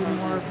want to do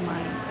more of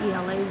my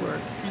ELA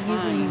work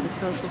using the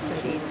social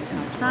studies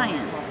and the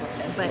science,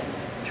 but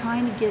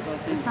trying to get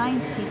the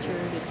science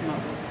teachers.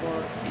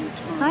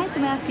 Science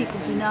and math people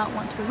do not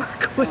want to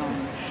work with.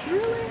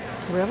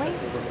 Really?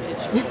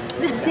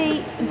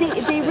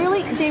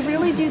 They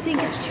really do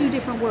think it's two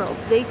different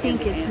worlds. They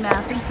think it's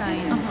math and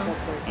science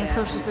and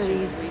social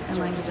studies and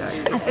language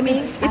arts. I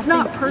mean, it's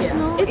not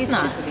personal. It's It's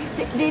not. just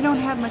they don't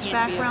have much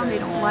background. They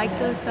don't like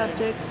those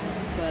subjects.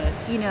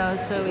 You know,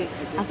 so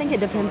it's. I think it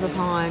depends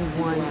upon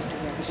one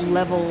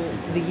level,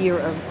 the year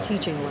of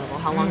teaching level.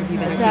 How long have you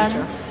been a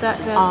teacher? That's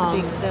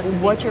a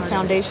big What your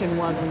foundation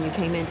was when you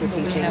came into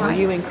teaching. Were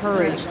you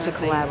encouraged to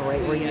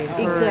collaborate? Were you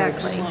encouraged?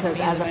 Exactly. Because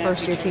as a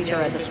first year teacher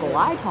at the school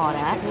I taught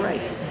at,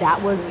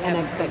 that was an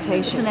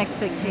expectation. It's an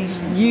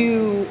expectation.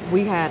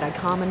 We had a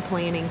common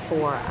planning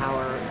for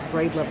our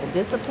grade level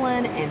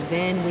discipline, and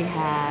then we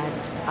had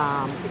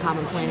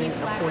common planning,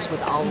 of course,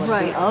 with all of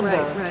the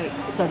other. Right.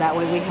 So that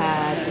way we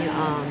had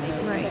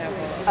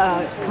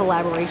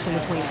collaboration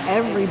between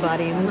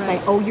everybody, and we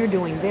say, oh, you're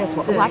doing this.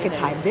 Well, I could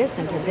tie this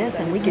into this,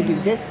 and we could do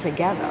this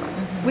together.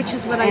 Which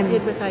is what I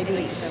did with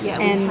ID. Yeah,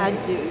 we had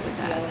to do with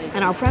that.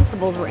 And our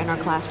principals were in our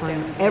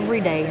classroom every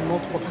day,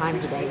 multiple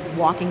times a day,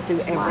 walking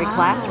through every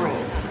classroom.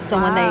 So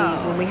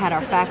when we had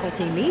our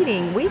faculty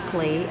meeting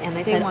weekly, and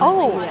they said, want to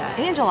oh, see that.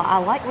 Angela, I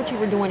like what you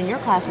were doing in your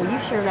class. Will you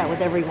share that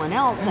with everyone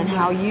else, and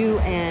how you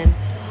and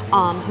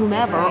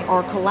whomever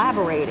are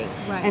collaborating.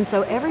 And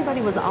so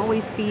everybody was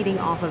always feeding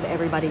off of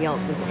everybody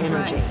else's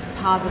energy.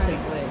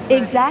 Positively.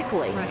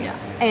 Exactly. Yeah.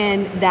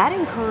 And that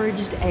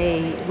encouraged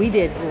we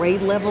did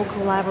grade level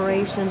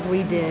collaborations.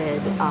 We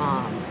did,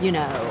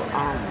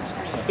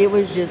 it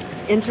was just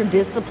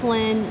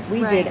interdiscipline. We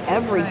did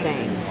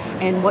everything.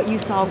 And what you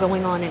saw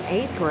going on in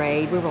 8th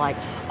grade, we were like,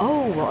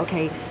 oh, well,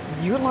 okay,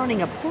 you're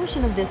learning a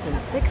portion of this in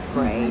 6th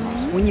grade.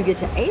 When you get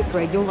to 8th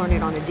grade, you'll learn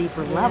it on a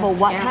deeper level.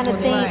 What kind of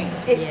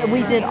thing?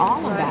 We did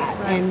all of that.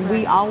 And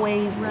we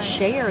always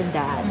shared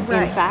that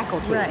in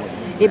faculty.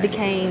 It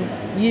became,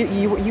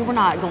 you were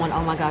not going,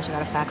 oh my gosh, I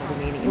got a faculty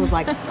meeting. It was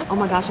like, oh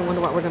my gosh, I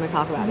wonder what we're going to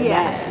talk about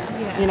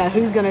today. You know,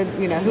 who's going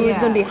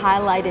to be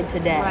highlighted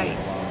today.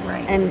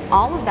 And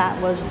all of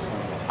that was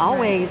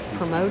always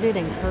promoted,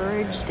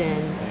 encouraged,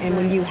 and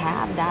when you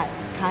have that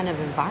kind of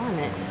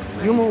environment,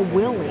 you're more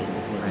willing.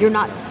 You're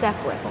not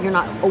separate. You're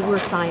not, oh, we're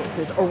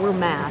sciences, or we're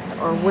math,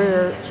 or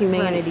we're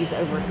humanities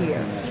over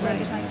here. You guys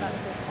are talking about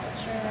school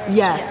culture.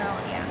 Yes.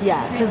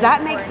 Yeah, because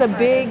that makes the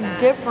big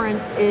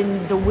difference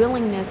in the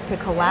willingness to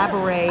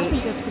collaborate, I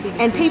think that's the biggest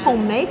and people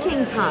difference.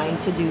 making time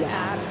to do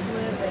that.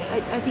 Absolutely.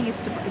 I think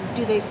it's,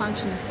 do they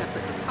function as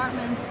separate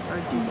departments, or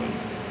do they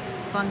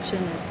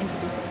function as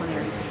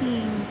interdisciplinary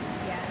teams?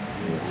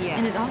 Yes. Yeah.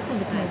 And it also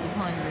depends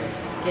upon your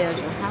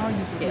schedule. How are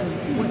you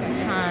scheduled? What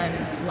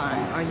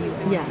timeline are you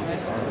in?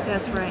 Yes.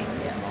 That's right.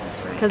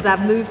 Because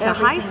I've moved to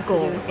high everything to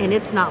school, do. and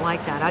it's not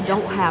like that. I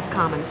don't have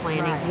common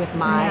planning with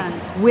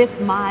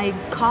None. my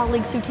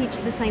colleagues who teach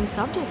the same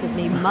subject as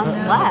me, much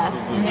less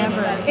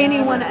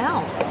anyone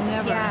else.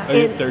 Yeah. I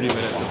did 30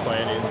 minutes of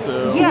planning,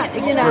 so Yeah,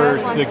 you know,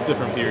 for that's 6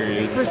 different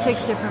periods. For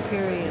 6 different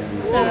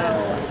periods. So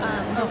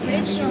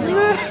originally,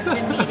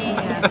 the meeting,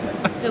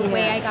 the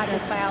way I got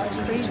this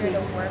biology teacher to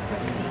work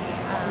with me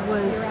we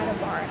were at a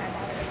bar and I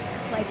bought her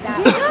beer. Like that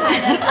was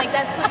kind of, like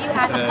that's what you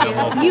have to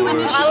do. You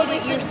initiate Probably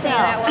it should say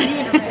yourself. that while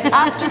you're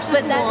After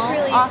But that's school,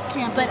 really, off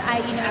campus. but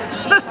I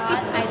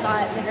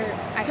thought that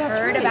I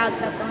heard about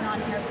stuff going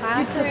on in her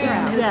classroom.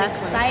 It was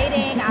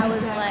exciting. I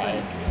was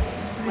like,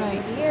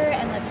 I'm here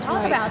and let's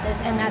talk about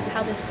this. And that's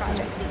how this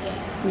project began.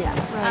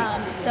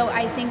 Yeah. So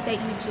I think that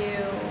you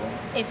do,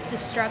 if the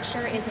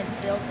structure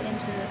isn't built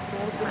into the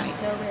schools, which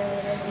so rarely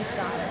it is, you've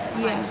got to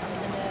find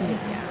something to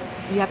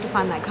do. You have to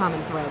find that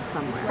common thread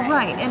somewhere.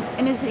 Right,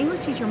 and as the English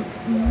teacher,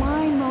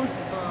 my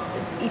most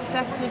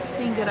effective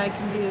thing that I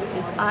can do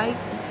is I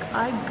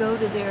I go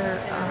to their,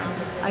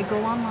 I go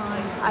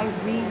online, I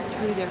read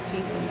through their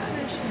pacing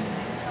guides,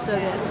 so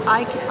that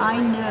I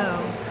know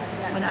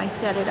when I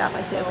set it up,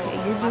 I say, okay,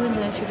 you're doing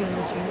this, you're doing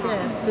this, you're doing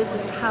this. This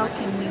is how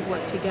can we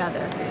work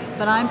together.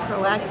 But I'm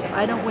proactive.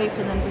 I don't wait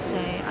for them to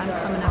say, I'm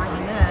coming up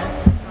on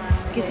this,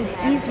 because it's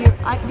easier.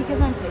 Because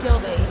I'm skill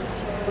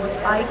based,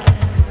 I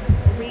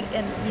can read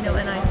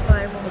and I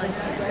spiral my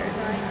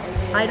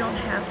standards. I don't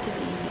have to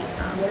be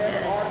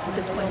as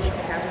sequential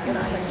as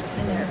science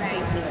in their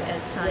basic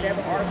as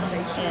science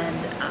and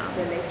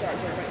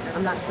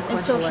I'm not and sequential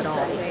social at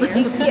all.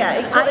 studies.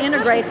 Yeah, I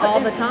integrate all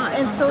the time.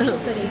 And social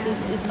studies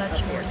is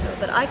much more so.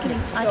 But I can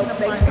apply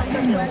my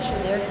skills to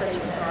their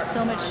subject matter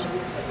so much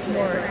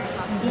more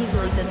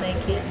easily than they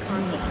can to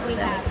me. Does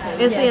that make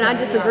sense? And see, and I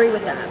disagree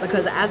with that,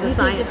 because as a You think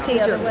science it's the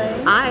teacher, other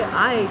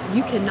way?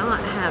 you cannot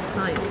have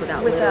science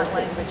without Without literacy.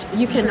 language.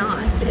 You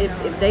cannot.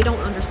 If they don't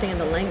understand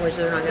the language,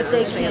 they're not going to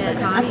understand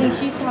the I content. think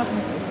she's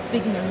talking,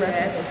 speaking in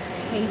reference of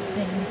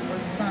pacing for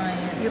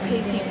science. Your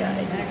pacing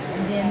guide.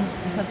 And then,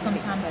 because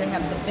sometimes they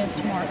have the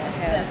benchmark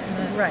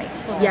assessments. Right.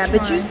 So they're Yeah,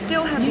 but you trying-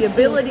 still have you the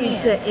still ability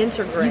can. to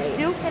integrate. You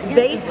still can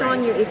based integrate.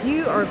 on your if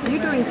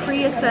you're doing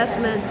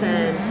pre-assessments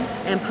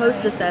and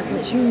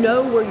post-assessments, you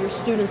know where your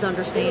students'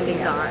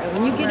 understandings are. And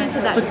when you get into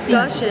that But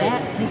discussion, see,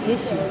 that's the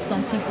issue.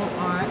 Some people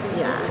aren't.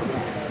 yeah.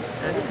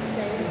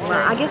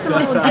 Well, I guess I'm a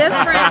little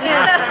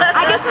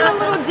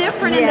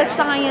different. In the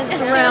science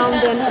realm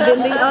than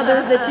the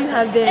others that you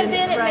have been. And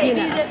then it may you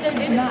be know. that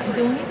they're not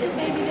doing it. It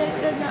may be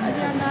that they're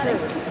not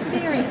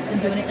experienced in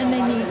doing it, and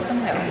they need some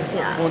help.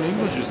 Yeah. Well, in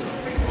English is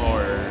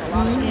hard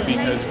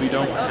because we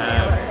don't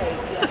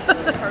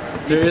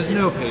have. There is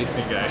no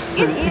pacing guide.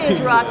 It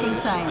is rocking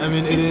science. I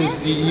mean, it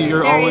is.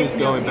 You're There always is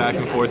no going back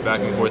pacing and forth,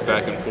 back and forth,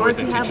 back and Or forth, if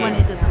and you have one,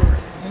 teaching, it doesn't work.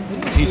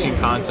 teaching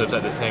concepts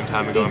at the same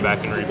time and going back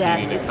and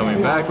repeating and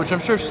coming back. Which I'm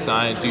sure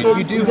science you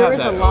do There have is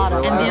that a lot of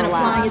overlap. And then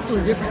applying it to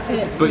a different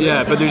text. But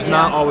yeah, but there's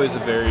not always a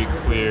very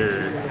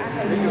clear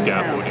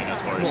scaffolding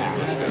as far as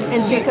English goes.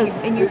 And see, because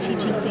And you're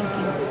teaching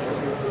thinking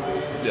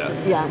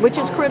skills. yeah, which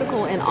is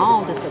critical in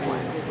all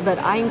disciplines. But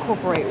I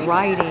incorporate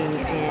writing,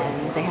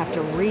 and they have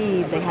to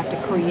read, they have to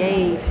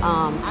create.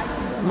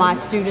 My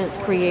students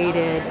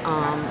created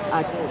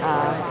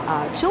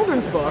a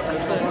children's book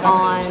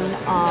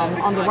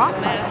on the rock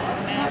cycle.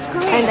 That's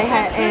great. And they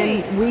had,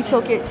 and we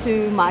took it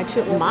to my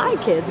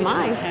kids,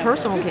 my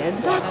personal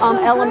kids,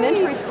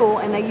 elementary school,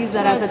 and they used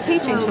that as a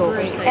teaching tool.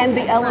 And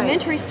the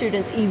elementary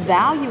students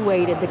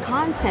evaluated the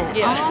content.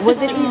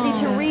 Was it easy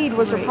to read?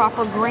 Was there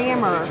proper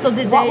grammar? So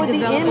did what they was the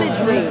develop a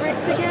imagery? rubric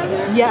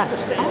together?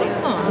 Yes.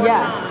 Awesome.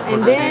 Yes.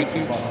 And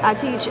then I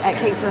teach at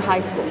Cape Fear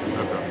High School.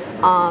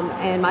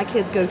 And my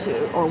kids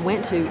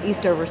went to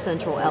Eastover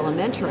Central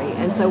Elementary,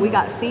 and so we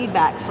got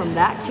feedback from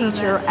that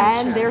teacher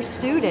and their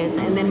students,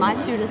 and then my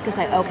students could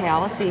say, okay, I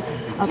will see.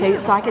 Okay,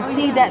 so I could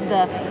see that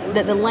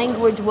the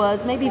language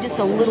was maybe just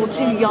a little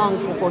too young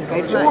for fourth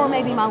grade, or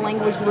maybe my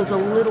language was a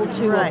little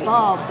too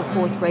above the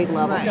fourth grade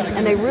level,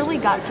 and they really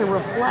got to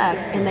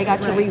reflect, and they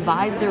got to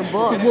revise their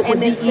books, So what would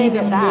and then be send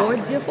even it back. more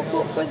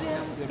difficult for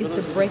them is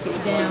to break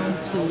it down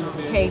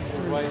to K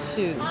through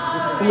 2.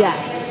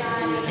 Yes.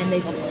 And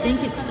they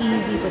think it's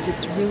easy, but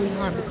it's really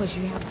hard because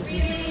you have to be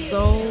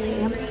so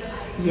simple.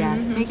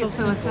 Yes. Make it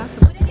so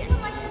accessible. Would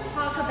anyone like to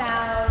talk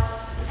about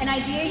an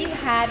idea you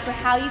had for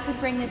how you could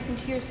bring this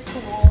into your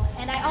school?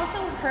 And I also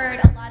heard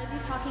a lot of you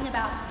talking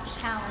about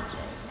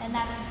challenges, and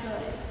that's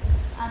good.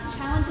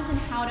 Challenges and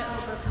how to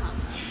overcome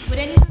them. Would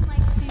anyone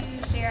like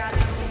to share out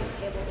something the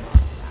table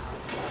talk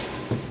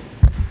about?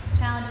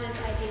 Challenges,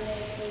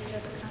 ideas, ways to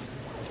overcome.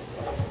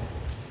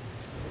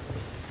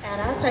 At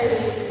our table,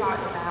 we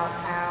talked about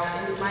how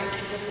it might be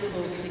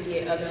difficult to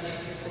get other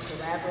teachers to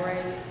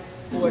collaborate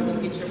or to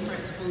get your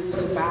principal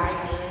to buy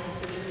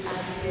into this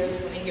idea.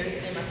 When they hear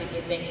STEM, I think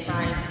they think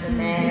science and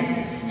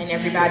math, and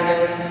everybody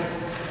else is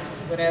just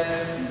whatever.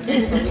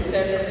 And so we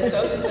said from the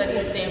social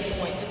studies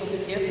standpoint, it would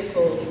be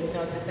difficult,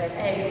 to say,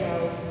 hey,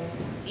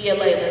 ELA,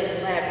 let's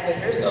collab,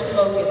 because they're so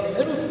focused in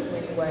middle school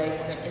anyway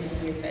on the end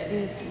of year test.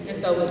 And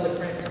so is the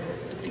principal.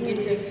 So to get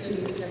them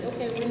to say,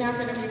 okay, we're not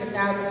going to read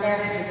 1,000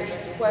 passages and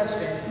answer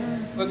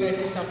questions. We're going to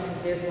do something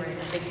different.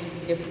 I think it can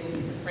be difficult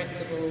for the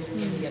principal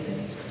and the other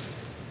teachers.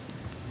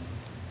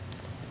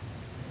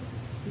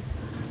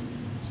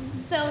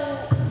 So,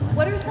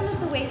 what are some of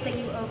the ways that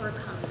you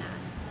overcome that?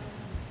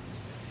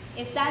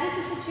 If that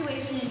is a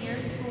situation in your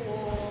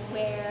school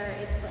where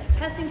it's like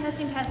testing,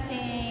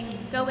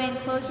 go in,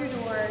 close your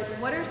doors,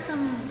 what are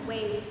some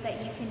ways that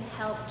you can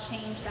help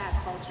change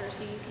that culture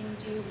so you can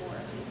do more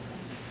of these things?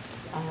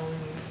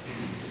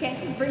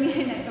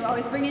 Okay,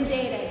 always bring in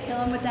data, kill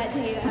them with that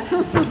data,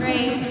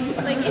 right?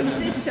 Like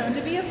it's shown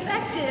to be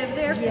effective,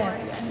 therefore.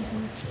 Yes.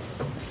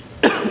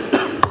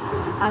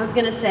 I was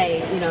going to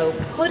say,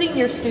 putting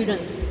your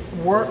students'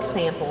 work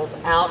samples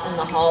out in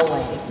the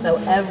hallway so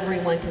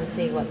everyone can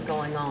see what's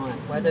going on,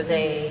 whether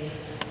they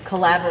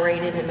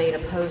collaborated and made a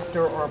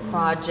poster or a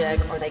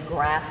project, or they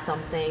graphed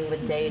something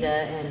with data,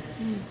 and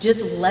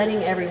just letting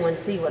everyone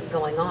see what's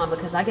going on,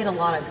 because I get a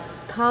lot of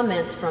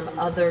comments from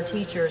other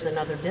teachers and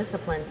other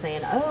disciplines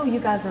saying, oh, you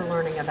guys are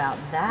learning about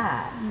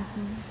that.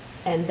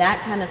 And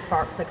that kind of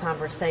sparks a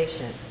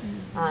conversation.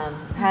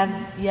 Have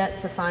yet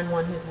to find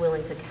one who's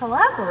willing to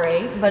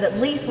collaborate, but at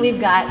least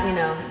we've got, you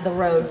know, the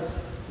road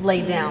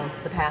laid down,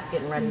 the path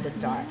getting ready to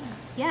start.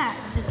 Yeah,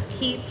 just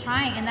keep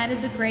trying, and that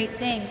is a great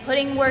thing.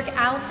 Putting work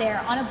out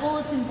there on a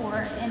bulletin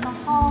board, in the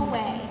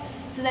hallway,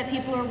 so that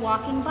people are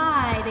walking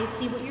by, they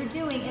see what you're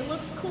doing, it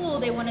looks cool,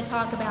 they want to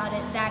talk about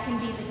it. That can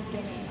be the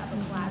beginning of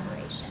a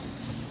collaboration.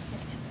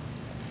 Yes,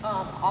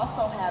 ma'am.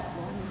 Also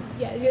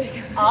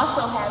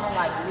having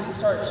like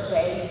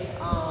research-based,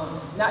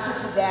 not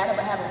just the data,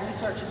 but having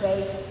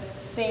research-based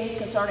things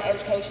concerning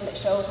education that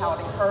shows how it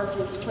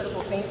encourages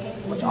critical thinking,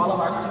 which all of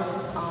our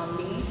students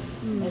need.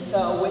 And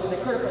so with the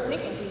critical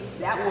thinking piece,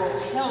 that will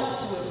help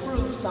to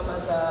improve some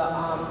of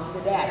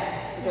the data.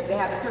 Because if they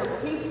have the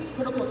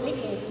critical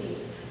thinking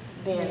piece,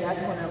 then that's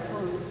going to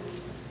improve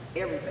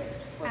everything.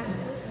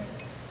 Absolutely.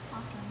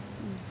 Awesome.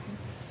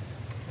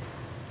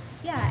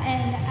 Yeah,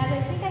 and as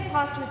I think I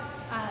talked with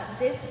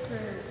this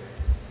group,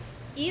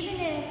 even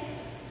if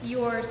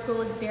your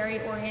school is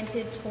very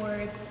oriented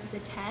towards the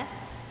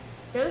tests,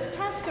 those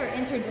tests are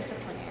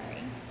interdisciplinary.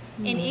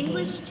 In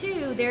English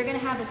too, they're going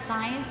to have a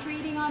science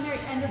reading on their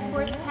end of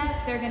course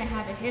test, they're going to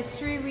have a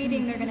history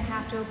reading, they're going to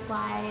have to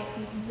apply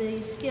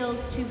the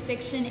skills to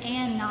fiction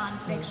and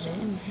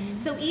nonfiction.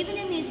 So even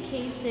in these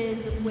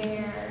cases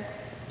where,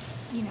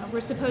 you know,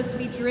 we're supposed to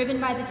be driven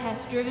by the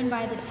test,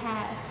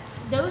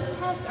 those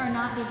tests are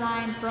not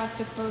designed for us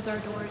to close our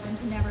doors and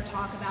to never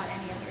talk about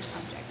any other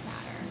subject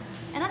matter.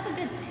 And that's a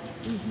good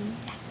thing.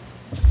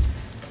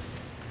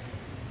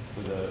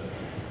 So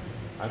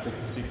I think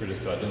the secret is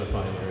to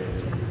identify an area.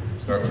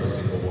 Start with a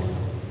single one.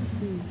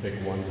 Pick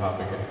one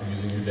topic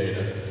using your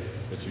data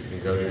that you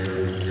can go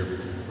to your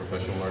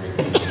professional learning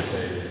team and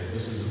say,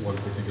 this is one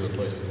particular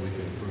place that we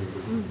can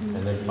improve.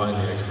 And then find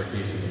the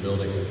expertise in the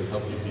building that can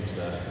help you teach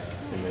that.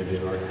 And maybe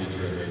an art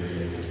teacher, and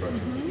maybe a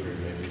construction teacher,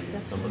 and maybe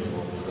somebody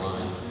along those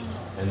lines.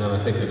 And then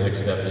I think the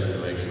next step is to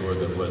make sure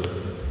that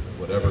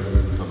whatever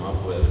you come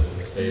up with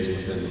stays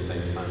within the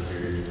same time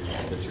period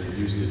that you're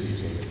used to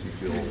teaching, that you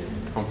feel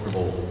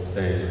comfortable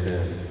staying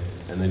within.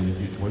 And then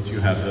once you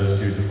have those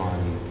two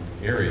defined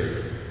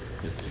areas,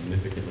 it's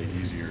significantly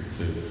easier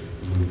to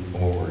move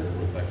forward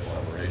with that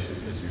collaboration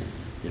because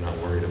you're not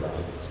worried about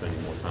spending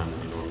more time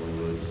than you normally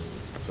would,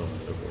 so on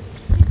and so forth.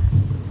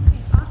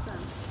 Okay,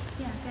 awesome.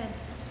 Yeah, good.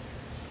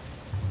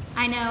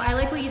 I know, I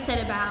like what you said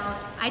about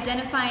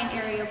identify an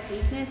area of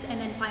weakness and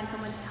then find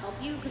someone to help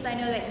you, because I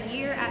know that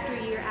year after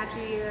year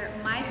after year,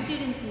 my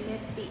students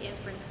miss the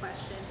inference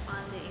questions on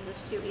the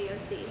English 2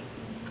 EOC.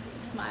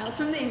 Smiles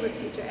from the English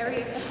teacher.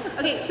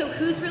 Okay, so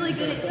who's really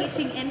good at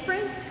teaching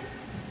inference?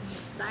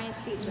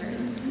 Science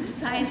teachers.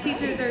 Science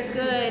teachers are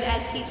good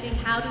at teaching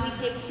how do we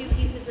take two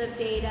pieces of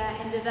data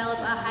and develop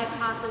a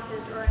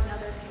hypothesis or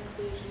another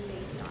conclusion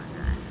based on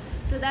that.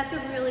 So that's a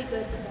really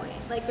good point.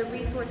 Like, the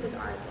resources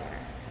are there.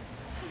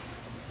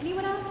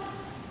 Anyone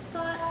else?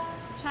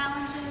 Thoughts,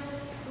 challenges,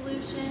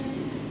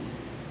 solutions?